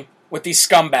playing with these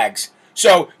scumbags,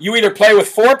 so you either play with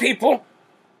 4 people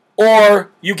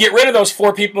or you get rid of those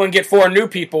 4 people and get 4 new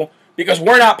people because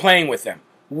we're not playing with them.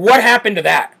 What happened to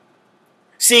that?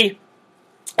 See,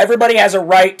 everybody has a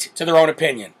right to their own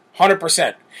opinion,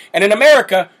 100%. And in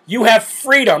America, you have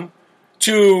freedom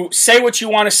to say what you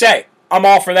want to say. I'm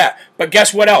all for that. But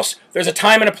guess what else? There's a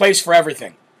time and a place for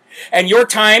everything. And your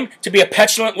time to be a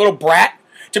petulant little brat,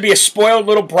 to be a spoiled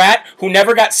little brat who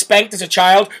never got spanked as a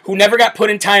child, who never got put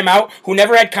in timeout, who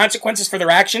never had consequences for their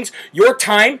actions, your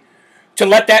time to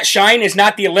let that shine is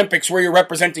not the Olympics where you're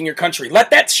representing your country. Let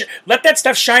that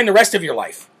stuff shine the rest of your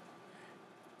life.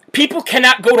 People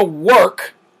cannot go to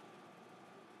work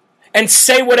and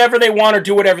say whatever they want or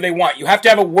do whatever they want. You have to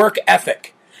have a work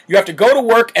ethic. You have to go to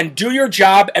work and do your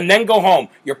job and then go home.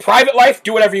 Your private life,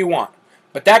 do whatever you want.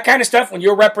 But that kind of stuff, when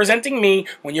you're representing me,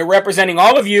 when you're representing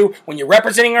all of you, when you're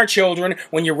representing our children,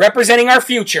 when you're representing our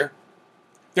future,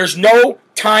 there's no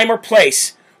time or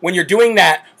place when you're doing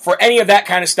that for any of that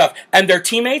kind of stuff. And their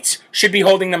teammates should be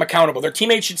holding them accountable. Their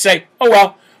teammates should say, oh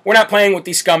well, we're not playing with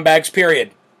these scumbags,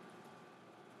 period.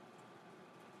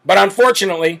 But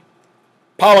unfortunately,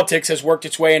 politics has worked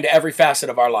its way into every facet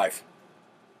of our life.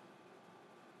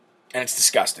 And it's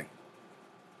disgusting.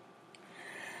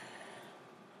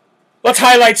 Let's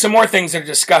highlight some more things that are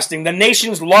disgusting. The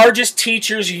nation's largest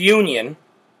teachers union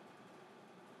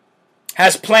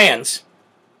has plans,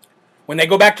 when they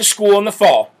go back to school in the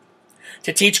fall,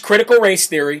 to teach critical race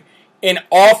theory in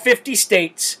all 50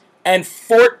 states and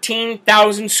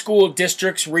 14,000 school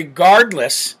districts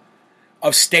regardless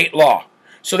of state law.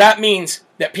 So that means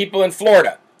that people in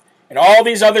Florida and all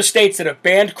these other states that have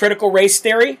banned critical race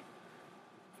theory,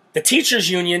 the teachers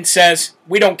union says,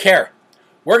 we don't care.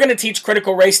 We're going to teach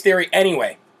critical race theory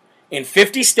anyway in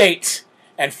 50 states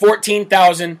and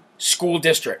 14,000 school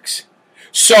districts.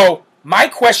 So my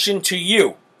question to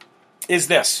you is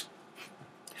this.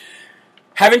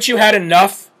 Haven't you had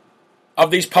enough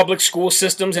of these public school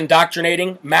systems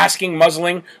indoctrinating, masking,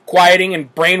 muzzling, quieting,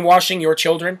 and brainwashing your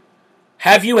children?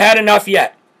 Have you had enough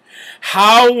yet?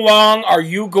 How long are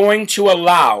you going to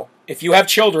allow, if you have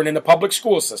children in the public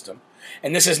school system,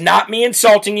 and this is not me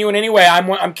insulting you in any way,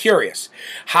 I'm curious.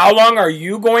 How long are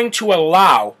you going to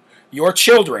allow your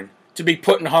children to be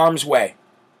put in harm's way?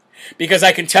 Because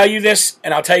I can tell you this,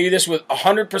 and I'll tell you this with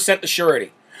 100%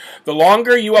 surety. The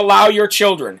longer you allow your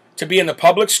children to be in the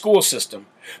public school system,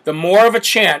 the more of a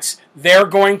chance they're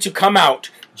going to come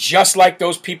out just like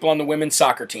those people on the women's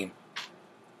soccer team.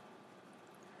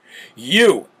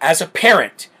 You, as a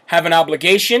parent, have an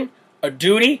obligation, a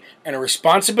duty, and a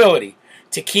responsibility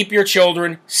to keep your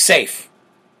children safe.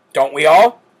 Don't we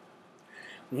all?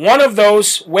 One of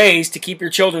those ways to keep your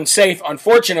children safe,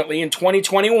 unfortunately, in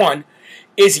 2021,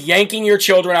 is yanking your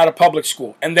children out of public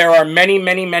school. And there are many,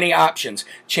 many, many options.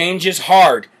 Change is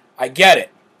hard. I get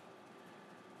it.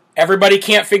 Everybody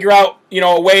can't figure out,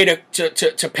 a way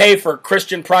to pay for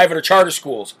Christian private or charter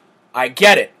schools. I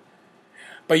get it.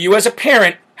 But you as a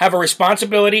parent have a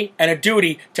responsibility and a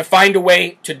duty to find a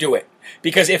way to do it.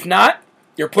 Because if not,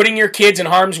 you're putting your kids in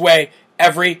harm's way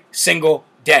every single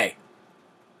day.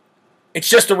 It's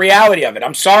just the reality of it.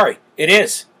 I'm sorry. It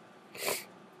is.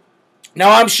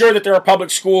 Now, I'm sure that there are public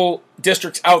school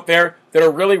districts out there that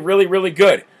are really, really, really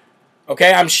good.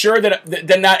 Okay? I'm sure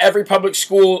that not every public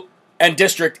school and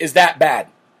district is that bad.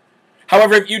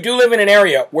 However, if you do live in an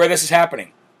area where this is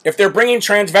happening, if they're bringing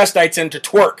transvestites in to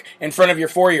twerk in front of your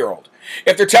 4-year-old,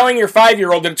 if they're telling your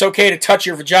 5-year-old that it's okay to touch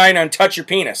your vagina and touch your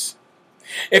penis,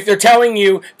 if they're telling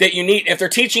you that if they're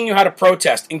teaching you how to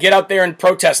protest and get out there and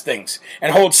protest things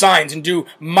and hold signs and do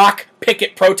mock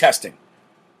picket protesting,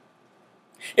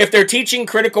 if they're teaching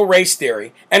critical race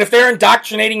theory, and if they're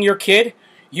indoctrinating your kid,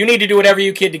 you need to do whatever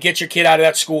you can to get your kid out of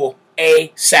that school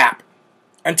ASAP.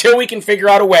 Until we can figure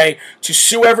out a way to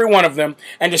sue every one of them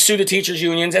and to sue the teachers'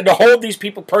 unions and to hold these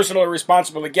people personally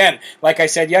responsible again, like I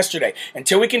said yesterday.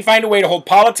 Until we can find a way to hold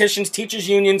politicians, teachers'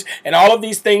 unions, and all of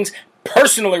these things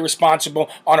personally responsible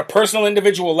on a personal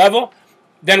individual level,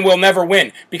 then we'll never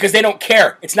win. Because they don't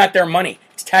care. It's not their money.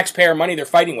 It's taxpayer money they're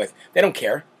fighting with. They don't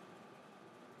care.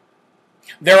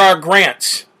 There are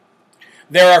grants.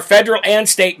 There are federal and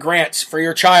state grants for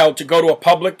your child to go to a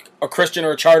public, a Christian,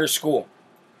 or a charter school.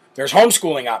 There's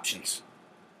homeschooling options.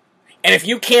 And if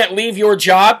you can't leave your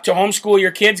job to homeschool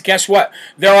your kids, guess what?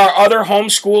 There are other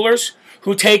homeschoolers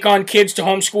who take on kids to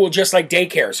homeschool just like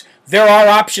daycares. There are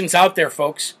options out there,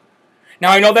 folks.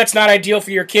 Now, I know that's not ideal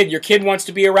for your kid. Your kid wants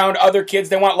to be around other kids.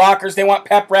 They want lockers. They want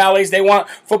pep rallies. They want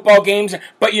football games.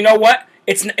 But you know what?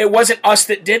 It wasn't us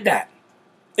that did that.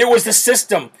 It was the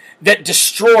system that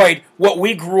destroyed what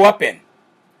we grew up in.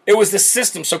 It was the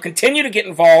system. So continue to get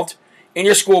involved in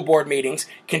your school board meetings.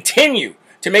 Continue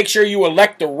to make sure you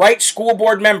elect the right school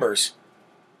board members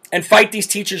and fight these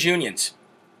teachers' unions.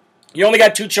 You only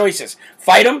got two choices.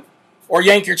 Fight them or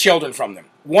yank your children from them.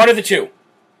 One of the two.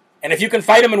 And if you can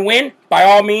fight them and win, by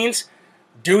all means,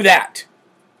 do that.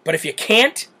 But if you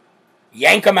can't,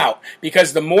 yank them out.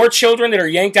 Because the more children that are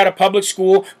yanked out of public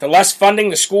school, the less funding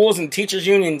the schools and teachers'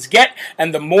 unions get,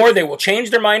 and the more they will change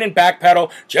their mind and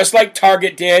backpedal, just like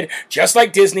Target did, just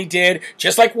like Disney did,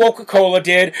 just like Coca-Cola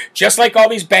did, just like all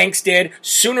these banks did.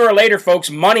 Sooner or later, folks,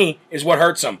 money is what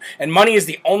hurts them. And money is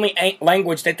the only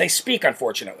language that they speak,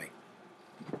 unfortunately.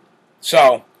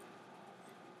 So,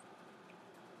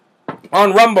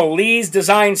 on Rumble, Lee's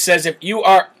Design says if you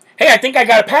are... Hey, I think I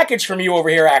got a package from you over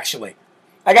here, actually.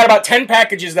 I got about 10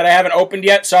 packages that I haven't opened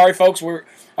yet. Sorry, folks,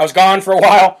 I was gone for a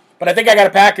while, but I think I got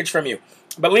a package from you.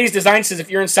 But Lee's Design says if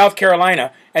you're in South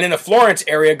Carolina and in the Florence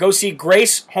area, go see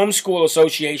Grace Homeschool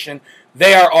Association.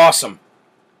 They are awesome.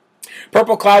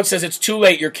 Purple Cloud says it's too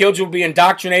late. Your kids will be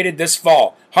indoctrinated this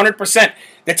fall. 100%.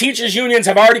 The teachers' unions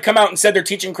have already come out and said they're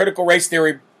teaching critical race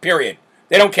theory, period.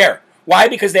 They don't care. Why?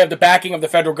 Because they have the backing of the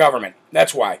federal government.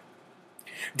 That's why.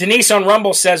 Denise on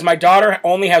Rumble says, my daughter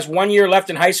only has 1 year left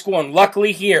in high school, and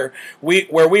luckily here,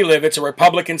 where we live, it's a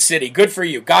Republican city. Good for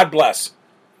you. God bless.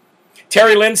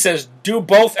 Terry Lynn says, do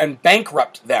both and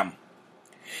bankrupt them.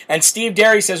 And Steve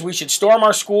Derry says we should storm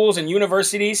our schools and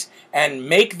universities and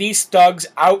make these thugs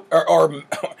out, or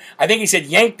I think he said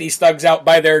yank these thugs out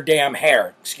by their damn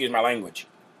hair. Excuse my language.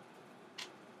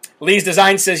 Lee's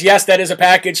Design says, yes, that is a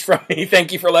package from me.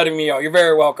 Thank you for letting me know. You're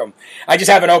very welcome. I just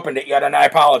haven't opened it yet, and I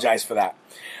apologize for that.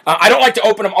 I don't like to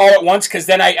open them all at once because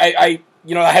then I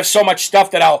have so much stuff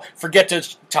that I'll forget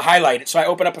to highlight it. So I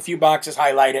open up a few boxes,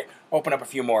 highlight it, open up a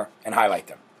few more, and highlight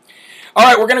them. All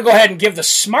right, we're going to go ahead and give the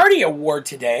Smarty Award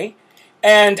today.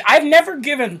 And I've never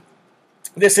given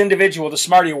this individual the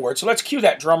Smarty Award, so let's cue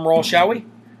that drum roll, shall we?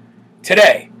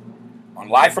 Today, on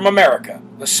Live from America,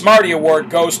 the Smarty Award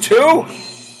goes to...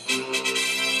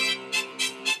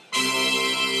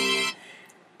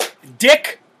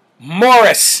 Dick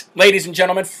Morris, ladies and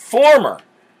gentlemen, former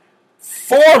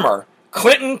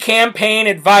Clinton campaign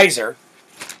advisor,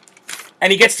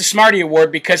 and he gets the Smarty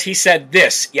Award because he said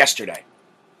this yesterday.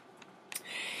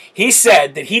 He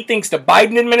said that he thinks the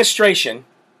Biden administration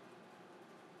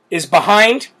is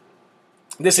behind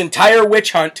this entire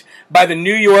witch hunt by the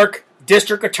New York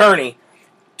district attorney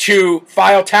to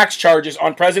file tax charges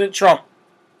on President Trump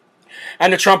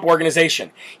and the Trump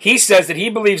organization. He says that he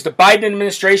believes the Biden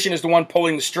administration is the one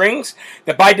pulling the strings,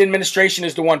 the Biden administration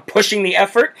is the one pushing the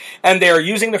effort, and they are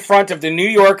using the front of the New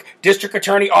York District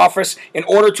Attorney Office in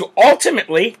order to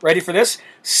ultimately, ready for this,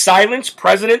 silence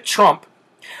President Trump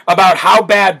about how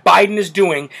bad Biden is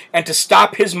doing and to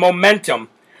stop his momentum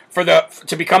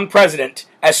to become president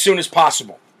as soon as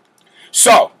possible.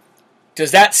 So,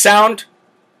 does that sound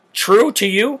true to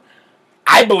you?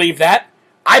 I believe that.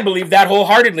 I believe that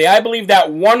wholeheartedly. I believe that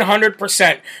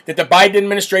 100% that the Biden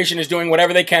administration is doing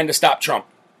whatever they can to stop Trump.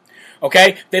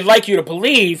 Okay? They'd like you to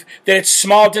believe that it's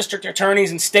small district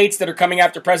attorneys in states that are coming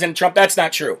after President Trump. That's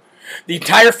not true. The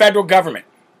entire federal government,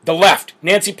 the left,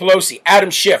 Nancy Pelosi, Adam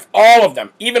Schiff, all of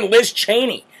them, even Liz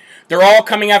Cheney, they're all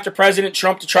coming after President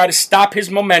Trump to try to stop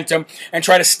his momentum and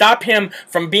try to stop him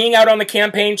from being out on the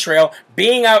campaign trail,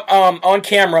 being out on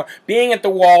camera, being at the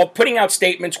wall, putting out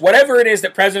statements, whatever it is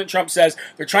that President Trump says.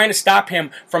 They're trying to stop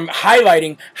him from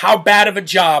highlighting how bad of a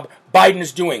job Biden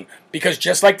is doing. Because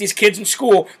just like these kids in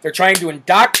school, they're trying to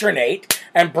indoctrinate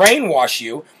and brainwash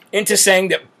you into saying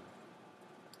that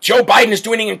Joe Biden is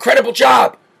doing an incredible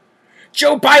job.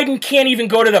 Joe Biden can't even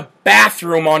go to the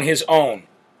bathroom on his own.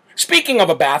 Speaking of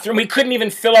a bathroom, he couldn't even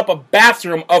fill up a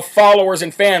bathroom of followers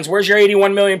and fans. Where's your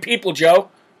 81 million people, Joe?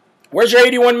 Where's your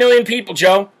 81 million people,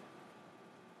 Joe?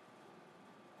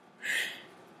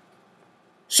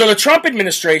 So the Trump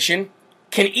administration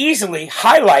can easily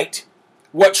highlight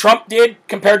what Trump did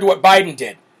compared to what Biden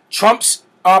did. Trump's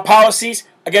policies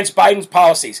against Biden's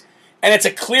policies. And it's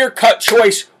a clear-cut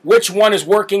choice which one is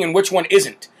working and which one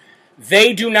isn't.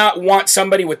 They do not want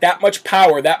somebody with that much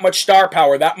power, that much star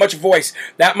power, that much voice,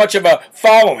 that much of a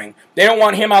following. They don't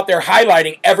want him out there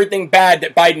highlighting everything bad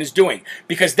that Biden is doing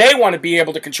because they want to be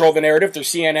able to control the narrative through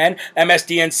CNN,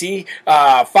 MSDNC,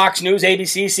 Fox News,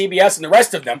 ABC, CBS, and the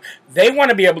rest of them. They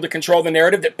want to be able to control the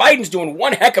narrative that Biden's doing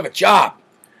one heck of a job.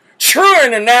 True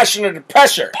international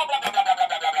pressure.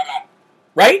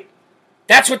 Right?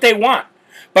 That's what they want.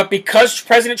 But because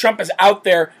President Trump is out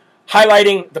there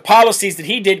highlighting the policies that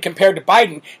he did compared to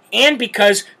Biden, and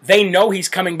because they know he's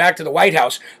coming back to the White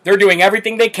House, they're doing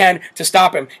everything they can to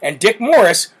stop him. And Dick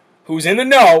Morris, who's in the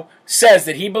know, says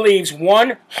that he believes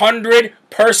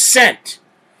 100%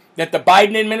 that the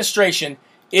Biden administration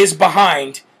is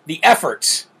behind the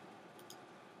efforts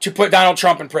to put Donald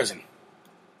Trump in prison.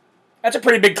 That's a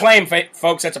pretty big claim,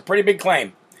 folks. That's a pretty big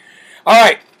claim. All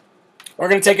right. We're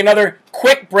going to take another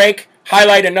quick break,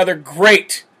 highlight another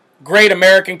great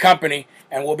American company,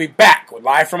 and we'll be back with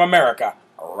Live from America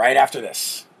right after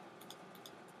this.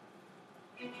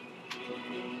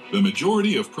 The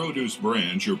majority of produce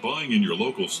brands you're buying in your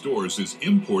local stores is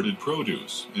imported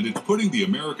produce, and it's putting the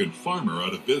American farmer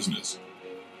out of business.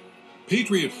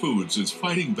 Patriot Foods is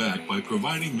fighting back by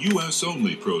providing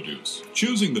U.S.-only produce.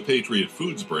 Choosing the Patriot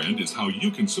Foods brand is how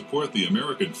you can support the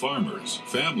American farmers,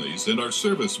 families, and our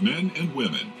servicemen and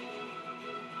women.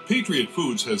 Patriot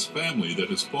Foods has family that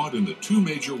has fought in the two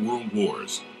major world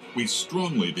wars. We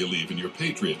strongly believe in your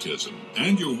patriotism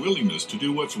and your willingness to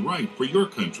do what's right for your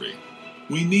country.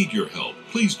 We need your help.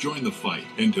 Please join the fight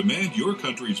and demand your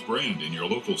country's brand in your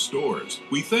local stores.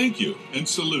 We thank you and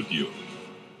salute you.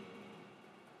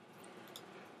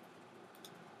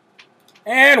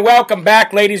 And welcome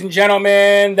back, ladies and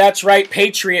gentlemen. That's right,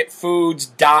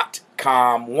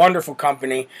 PatriotFoods.com. Wonderful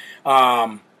company.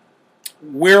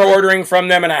 We're ordering from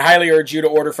them, and I highly urge you to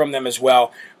order from them as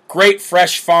well. Great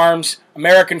fresh farms,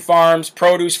 American farms,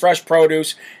 produce, fresh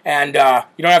produce, and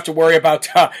you don't have to worry about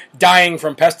dying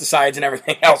from pesticides and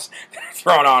everything else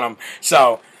thrown on them.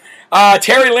 So,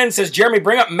 Terry Lynn says, Jeremy,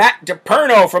 bring up Matt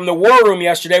DePerno from the War Room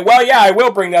yesterday. Well, yeah, I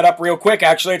will bring that up real quick,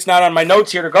 actually. It's not on my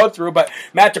notes here to go through, but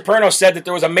Matt DePerno said that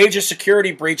there was a major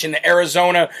security breach in the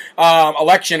Arizona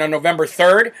election on November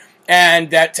 3rd. And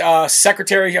that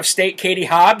Secretary of State Katie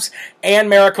Hobbs and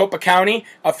Maricopa County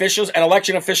officials and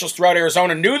election officials throughout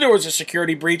Arizona knew there was a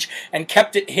security breach and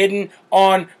kept it hidden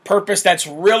on purpose. That's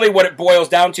really what it boils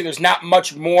down to. There's not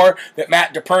much more that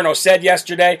Matt DePerno said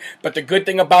yesterday, but the good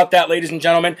thing about that, ladies and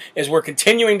gentlemen, is we're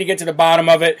continuing to get to the bottom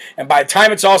of it, and by the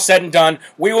time it's all said and done,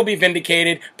 we will be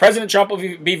vindicated, President Trump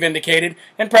will be vindicated,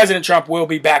 and President Trump will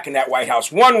be back in that White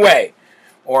House one way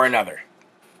or another.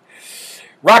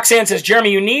 Roxanne says,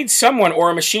 Jeremy, you need someone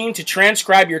or a machine to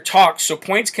transcribe your talks so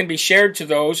points can be shared to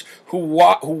those who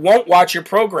won't watch your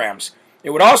programs.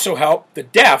 It would also help the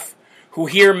deaf who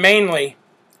hear mainly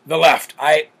the left.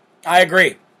 I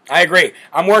agree.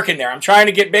 I'm working there. I'm trying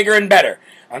to get bigger and better.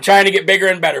 But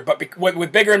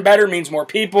with bigger and better means more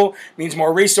people, means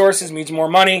more resources, means more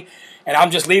money. And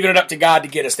I'm just leaving it up to God to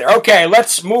get us there. Okay,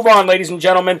 let's move on, ladies and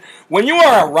gentlemen. When you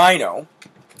are a rhino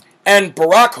and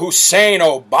Barack Hussein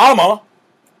Obama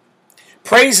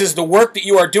praises the work that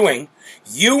you are doing,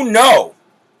 you know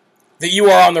that you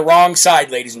are on the wrong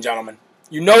side, ladies and gentlemen.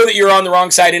 You know that you're on the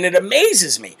wrong side, and it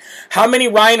amazes me how many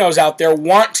rhinos out there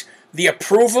want the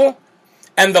approval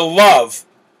and the love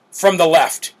from the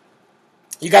left.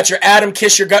 You got your Adam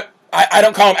Kiss Your Gut. I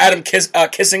don't call him Adam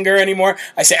Kissinger anymore.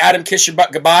 I say Adam Kiss Your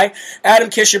Butt Goodbye.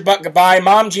 Adam Kiss Your Butt Goodbye.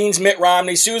 Mom Jeans, Mitt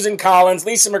Romney, Susan Collins,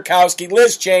 Lisa Murkowski,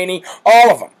 Liz Cheney, all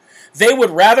of them. They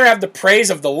would rather have the praise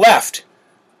of the left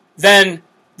than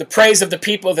the praise of the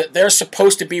people that they're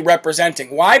supposed to be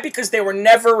representing. Why? Because they were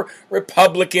never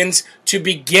Republicans to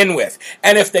begin with.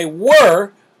 And if they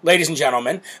were, ladies and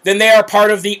gentlemen, then they are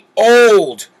part of the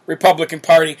old Republican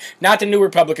Party, not the new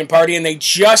Republican Party, and they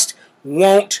just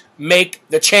won't make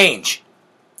the change.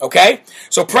 Okay?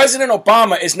 So President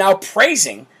Obama is now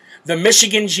praising the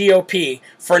Michigan GOP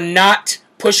for not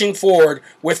pushing forward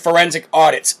with forensic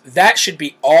audits. That should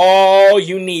be all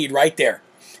you need right there.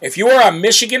 If you are a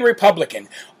Michigan Republican,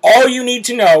 all you need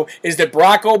to know is that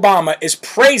Barack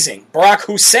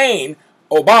Hussein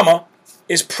Obama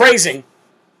is praising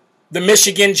the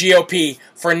Michigan GOP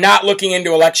for not looking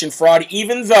into election fraud,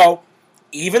 even though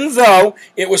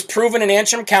it was proven in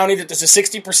Antrim County that there's a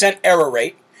 60% error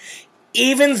rate,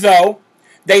 even though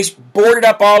they boarded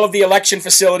up all of the election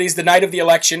facilities the night of the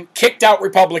election, kicked out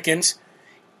Republicans,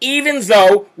 even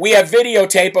though we have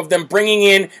videotape of them bringing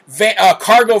in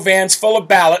cargo vans full of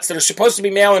ballots that are supposed to be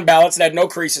mail-in ballots that had no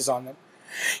creases on them,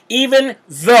 even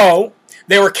though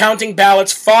they were counting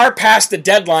ballots far past the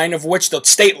deadline of which the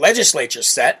state legislature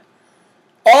set.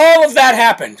 All of that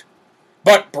happened.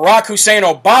 But Barack Hussein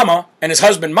Obama and his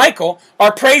husband Michael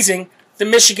are praising the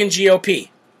Michigan GOP.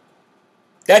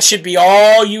 That should be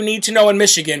all you need to know in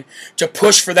Michigan to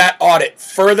push for that audit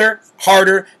further,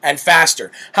 harder, and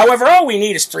faster. However, all we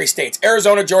need is 3 states,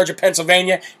 Arizona, Georgia,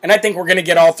 Pennsylvania, and I think we're going to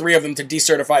get all 3 of them to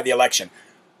decertify the election.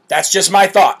 That's just my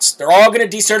thoughts. They're all going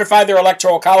to decertify their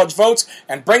electoral college votes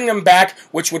and bring them back,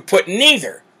 which would put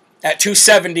neither at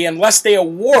 270 unless they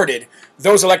awarded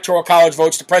those electoral college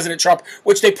votes to President Trump,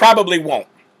 which they probably won't.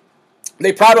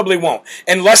 They probably won't.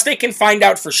 Unless they can find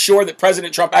out for sure that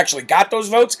President Trump actually got those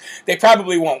votes, they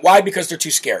probably won't. Why? Because they're too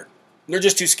scared. They're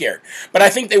just too scared. But I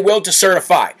think they will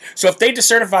decertify. So if they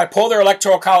decertify, pull their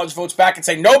electoral college votes back and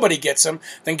say nobody gets them,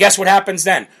 then guess what happens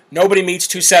then? Nobody meets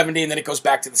 270 and then it goes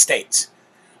back to the states.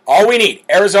 All we need,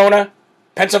 Arizona,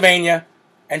 Pennsylvania,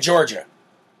 and Georgia.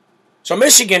 So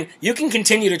Michigan, you can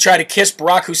continue to try to kiss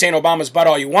Barack Hussein Obama's butt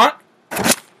all you want,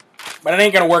 but it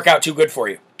ain't going to work out too good for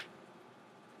you.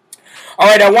 All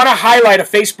right, I want to highlight a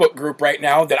Facebook group right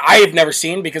now that I have never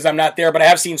seen because I'm not there, but I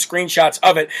have seen screenshots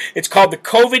of it. It's called the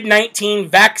COVID-19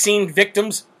 Vaccine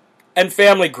Victims and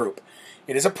Family Group.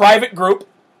 It is a private group,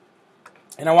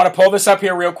 and I want to pull this up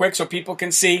here real quick so people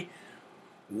can see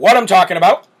what I'm talking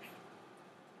about.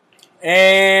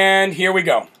 And here we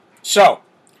go. So,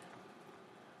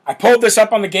 I pulled this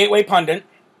up on the Gateway Pundit,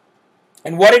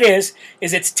 and what it is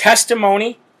it's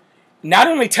testimony, not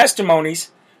only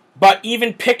testimonies, but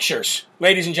even pictures,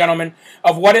 ladies and gentlemen,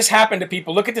 of what has happened to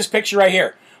people. Look at this picture right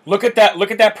here. Look at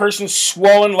that person's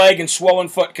swollen leg and swollen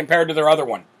foot compared to their other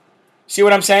one. See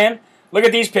what I'm saying? Look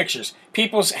at these pictures.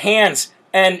 People's hands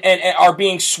and are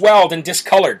being swelled and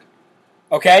discolored.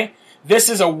 Okay? This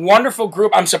is a wonderful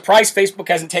group. I'm surprised Facebook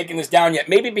hasn't taken this down yet.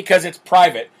 Maybe because it's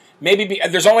private.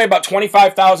 There's only about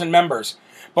 25,000 members.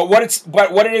 But what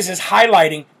it is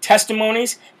highlighting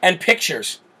testimonies and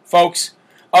pictures, folks,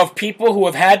 of people who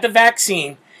have had the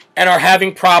vaccine and are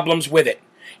having problems with it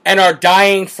and are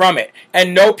dying from it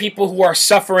and know people who are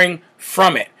suffering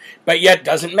from it. But yet,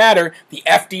 doesn't matter. The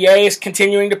FDA is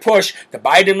continuing to push. The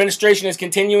Biden administration is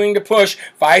continuing to push.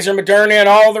 Pfizer, Moderna, and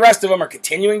all the rest of them are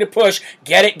continuing to push.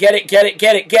 Get it, get it, get it,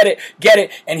 get it, get it, get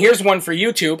it. And here's one for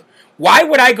YouTube. Why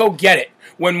would I go get it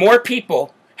when more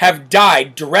people have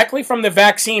died directly from the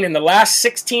vaccine in the last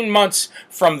 16 months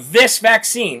from this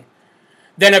vaccine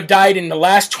than have died in the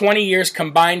last 20 years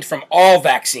combined from all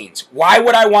vaccines? Why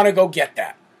would I want to go get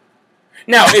that?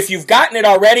 Now, if you've gotten it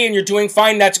already and you're doing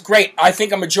fine, that's great. I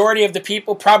think a majority of the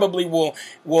people probably will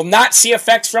not see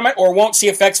effects from it or won't see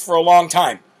effects for a long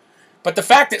time. But the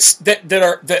fact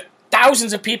that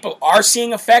thousands of people are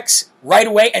seeing effects right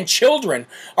away, and children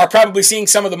are probably seeing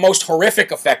some of the most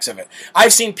horrific effects of it.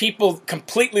 I've seen people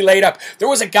completely laid up. There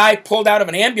was a guy pulled out of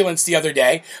an ambulance the other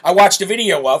day I watched a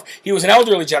video of. He was an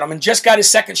elderly gentleman, just got his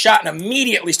second shot, and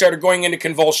immediately started going into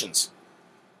convulsions.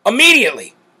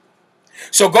 Immediately.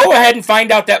 So go ahead and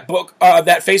find out that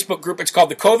Facebook group. It's called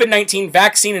the COVID-19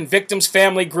 Vaccine and Victims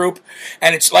Family Group.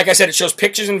 And it's, like I said, it shows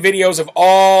pictures and videos of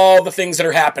all the things that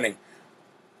are happening.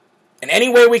 And any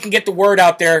way we can get the word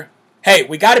out there, hey,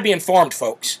 we got to be informed,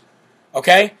 folks.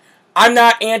 Okay? I'm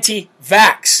not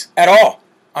anti-vax at all.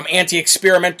 I'm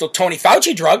anti-experimental Tony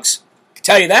Fauci drugs. I can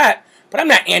tell you that. But I'm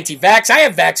not anti-vax. I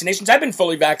have vaccinations. I've been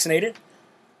fully vaccinated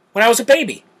when I was a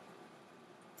baby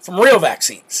from real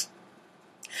vaccines.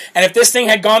 And if this thing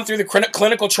had gone through the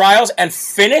clinical trials and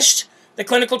finished the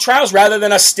clinical trials rather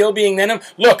than us still being in them,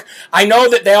 look, I know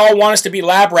that they all want us to be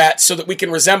lab rats so that we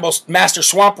can resemble Master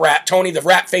Swamp Rat, Tony the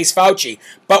Rat-Faced Fauci,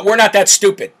 but we're not that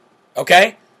stupid,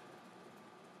 okay?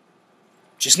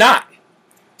 Just not.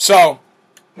 So,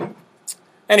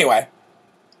 anyway,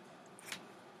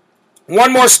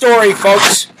 One more story,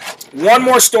 folks. One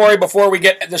more story before we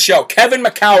get the show. Kevin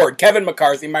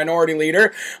McCarthy, minority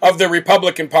leader of the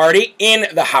Republican Party in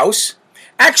the House,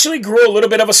 actually grew a little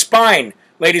bit of a spine,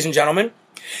 ladies and gentlemen.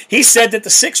 He said that the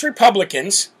 6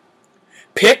 Republicans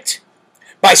picked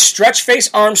by Stretchface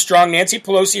Armstrong, Nancy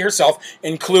Pelosi herself,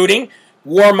 including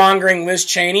warmongering Liz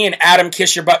Cheney and Adam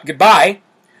Kiss Your Butt Goodbye.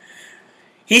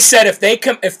 He said if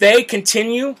they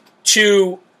continue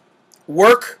to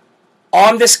work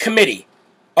on this committee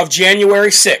of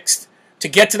January 6th to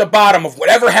get to the bottom of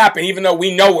whatever happened, even though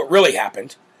we know what really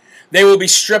happened, they will be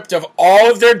stripped of all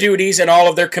of their duties and all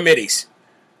of their committees.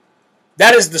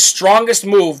 That is the strongest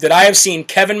move that I have seen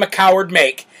Kevin McCoward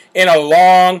make in a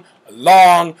long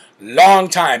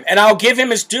time. And I'll give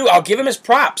him his due. I'll give him his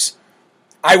props.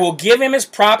 I will give him his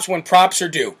props when props are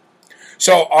due.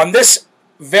 So on this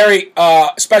very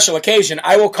special occasion,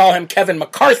 I will call him Kevin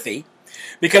McCarthy,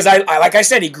 because I like I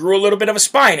said, he grew a little bit of a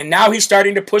spine, and now he's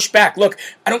starting to push back. Look,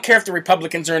 I don't care if the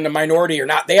Republicans are in the minority or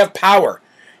not. They have power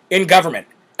in government,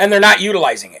 and they're not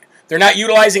utilizing it. They're not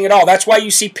utilizing it all. That's why you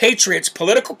see patriots,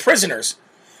 political prisoners,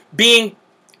 being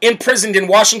imprisoned in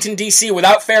Washington, D.C.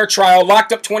 without fair trial,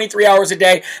 locked up 23 hours a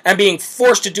day, and being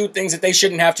forced to do things that they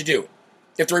shouldn't have to do.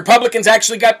 If the Republicans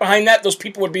actually got behind that, those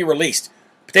people would be released.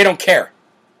 But they don't care.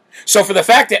 So for the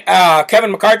fact that Kevin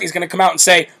McCarthy is going to come out and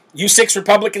say, you 6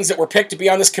 Republicans that were picked to be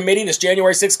on this committee, this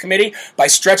January 6th committee, by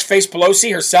Stretchface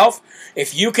Pelosi herself,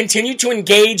 if you continue to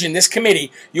engage in this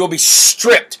committee, you will be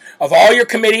stripped of all your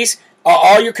committees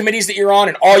that you're on,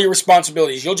 and all your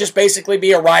responsibilities. You'll just basically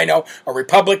be a rhino, a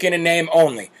Republican in name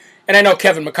only. And I know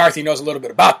Kevin McCarthy knows a little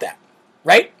bit about that,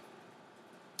 right?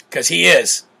 Because he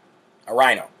is a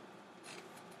rhino.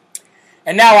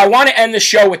 And now I want to end the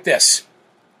show with this.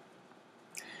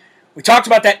 We talked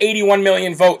about that 81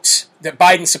 million votes that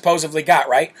Biden supposedly got,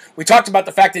 right? We talked about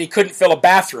the fact that he couldn't fill a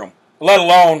bathroom, let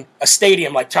alone a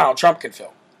stadium like Donald Trump could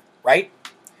fill, right?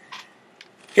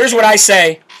 Here's what I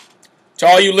say to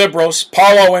all you liberals,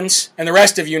 Paul Owens, and the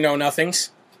rest of you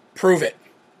know-nothings. Prove it.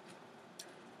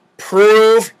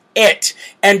 Prove it.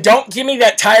 And don't give me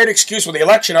that tired excuse, well, the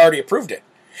election already approved it.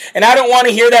 And I don't want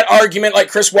to hear that argument like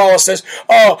Chris Wallace says,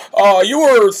 you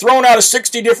were thrown out of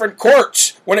 60 different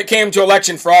courts when it came to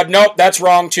election fraud. Nope, that's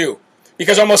wrong too.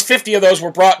 Because almost 50 of those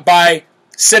were brought by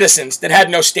citizens that had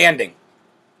no standing.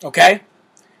 Okay?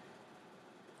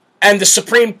 And the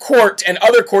Supreme Court and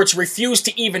other courts refused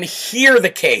to even hear the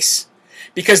case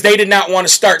because they did not want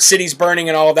to start cities burning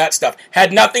and all of that stuff.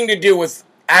 Had nothing to do with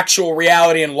actual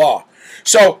reality and law.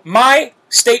 So my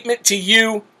statement to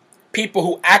you, people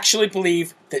who actually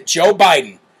believe that Joe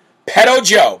Biden, Pedo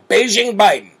Joe, Beijing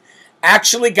Biden,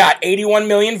 actually got 81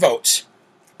 million votes,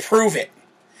 prove it.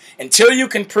 Until you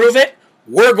can prove it,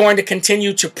 we're going to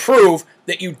continue to prove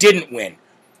that you didn't win.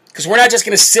 Because we're not just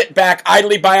going to sit back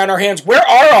idly by on our hands. Where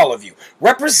are all of you?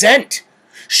 Represent.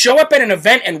 Show up at an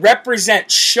event and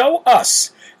represent. Show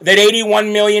us that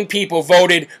 81 million people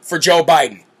voted for Joe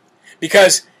Biden.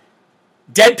 Because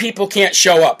dead people can't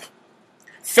show up.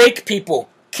 Fake people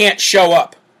can't show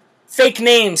up. Fake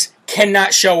names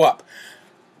cannot show up.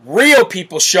 Real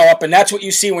people show up, and that's what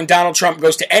you see when Donald Trump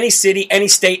goes to any city, any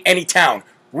state, any town.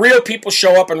 Real people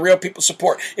show up and real people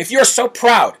support. If you're so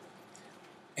proud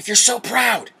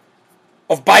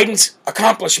of Biden's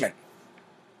accomplishment,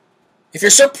 if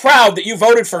you're so proud that you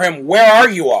voted for him, where are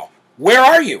you all? Where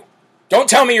are you? Don't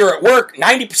tell me you're at work.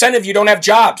 90% of you don't have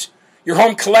jobs. You're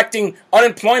home collecting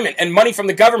unemployment and money from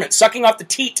the government, sucking off the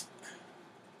teat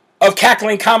of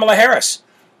cackling Kamala Harris.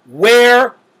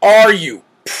 Where are you?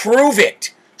 Prove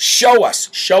it. Show us.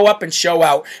 Show up and show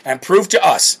out and prove to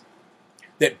us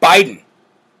that Biden,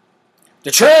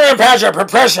 the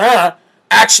president,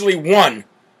 actually won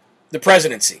the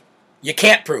presidency. You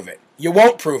can't prove it. You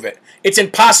won't prove it. It's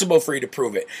impossible for you to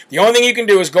prove it. The only thing you can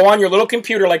do is go on your little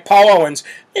computer like Paul Owens.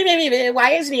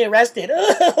 Why isn't he arrested?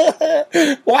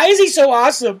 Why is he so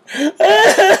awesome?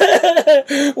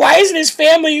 Why isn't his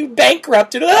family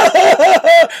bankrupted?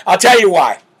 I'll tell you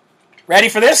why. Ready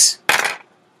for this?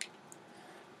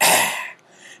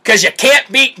 Because you can't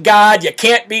beat God, you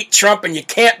can't beat Trump, and you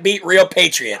can't beat real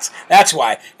patriots. That's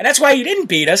why. And that's why you didn't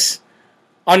beat us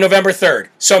on November 3rd.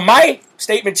 So my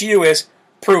statement to you is,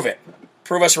 prove it.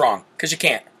 Prove us wrong, because you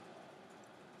can't.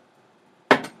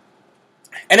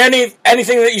 And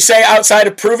anything that you say outside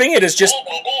of proving it is just...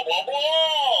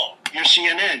 You're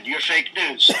CNN. You're fake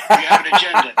news. You have an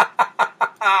agenda.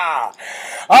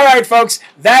 All right, folks.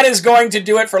 That is going to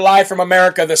do it for Live from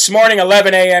America this morning,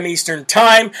 11 a.m. Eastern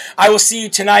Time. I will see you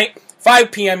tonight,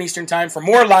 5 p.m. Eastern Time, for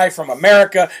more Live from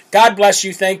America. God bless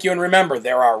you. Thank you. And remember,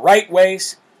 there are right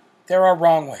ways. There are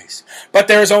wrong ways. But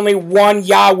there is only one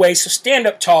Yahweh, so stand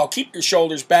up tall, keep your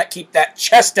shoulders back, keep that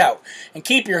chest out, and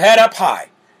keep your head up high.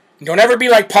 And don't ever be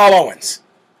like Paul Owens,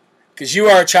 because you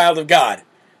are a child of God,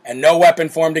 and no weapon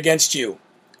formed against you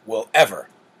will ever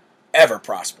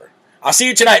prosper. I'll see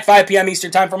you tonight, 5 p.m.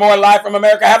 Eastern Time for more Live from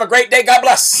America. Have a great day. God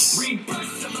bless.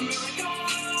 Rebirth of America.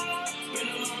 Been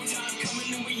a long time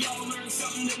coming and we all learned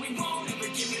something that we won't ever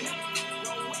give it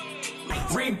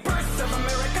up. Rebirth of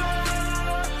America.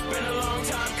 Been a long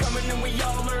time coming and we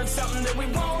all learned something that we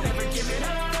won't ever give it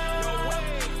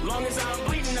up. Long as I'm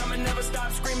bleeding, I'ma never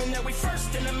stop screaming that we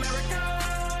first in America.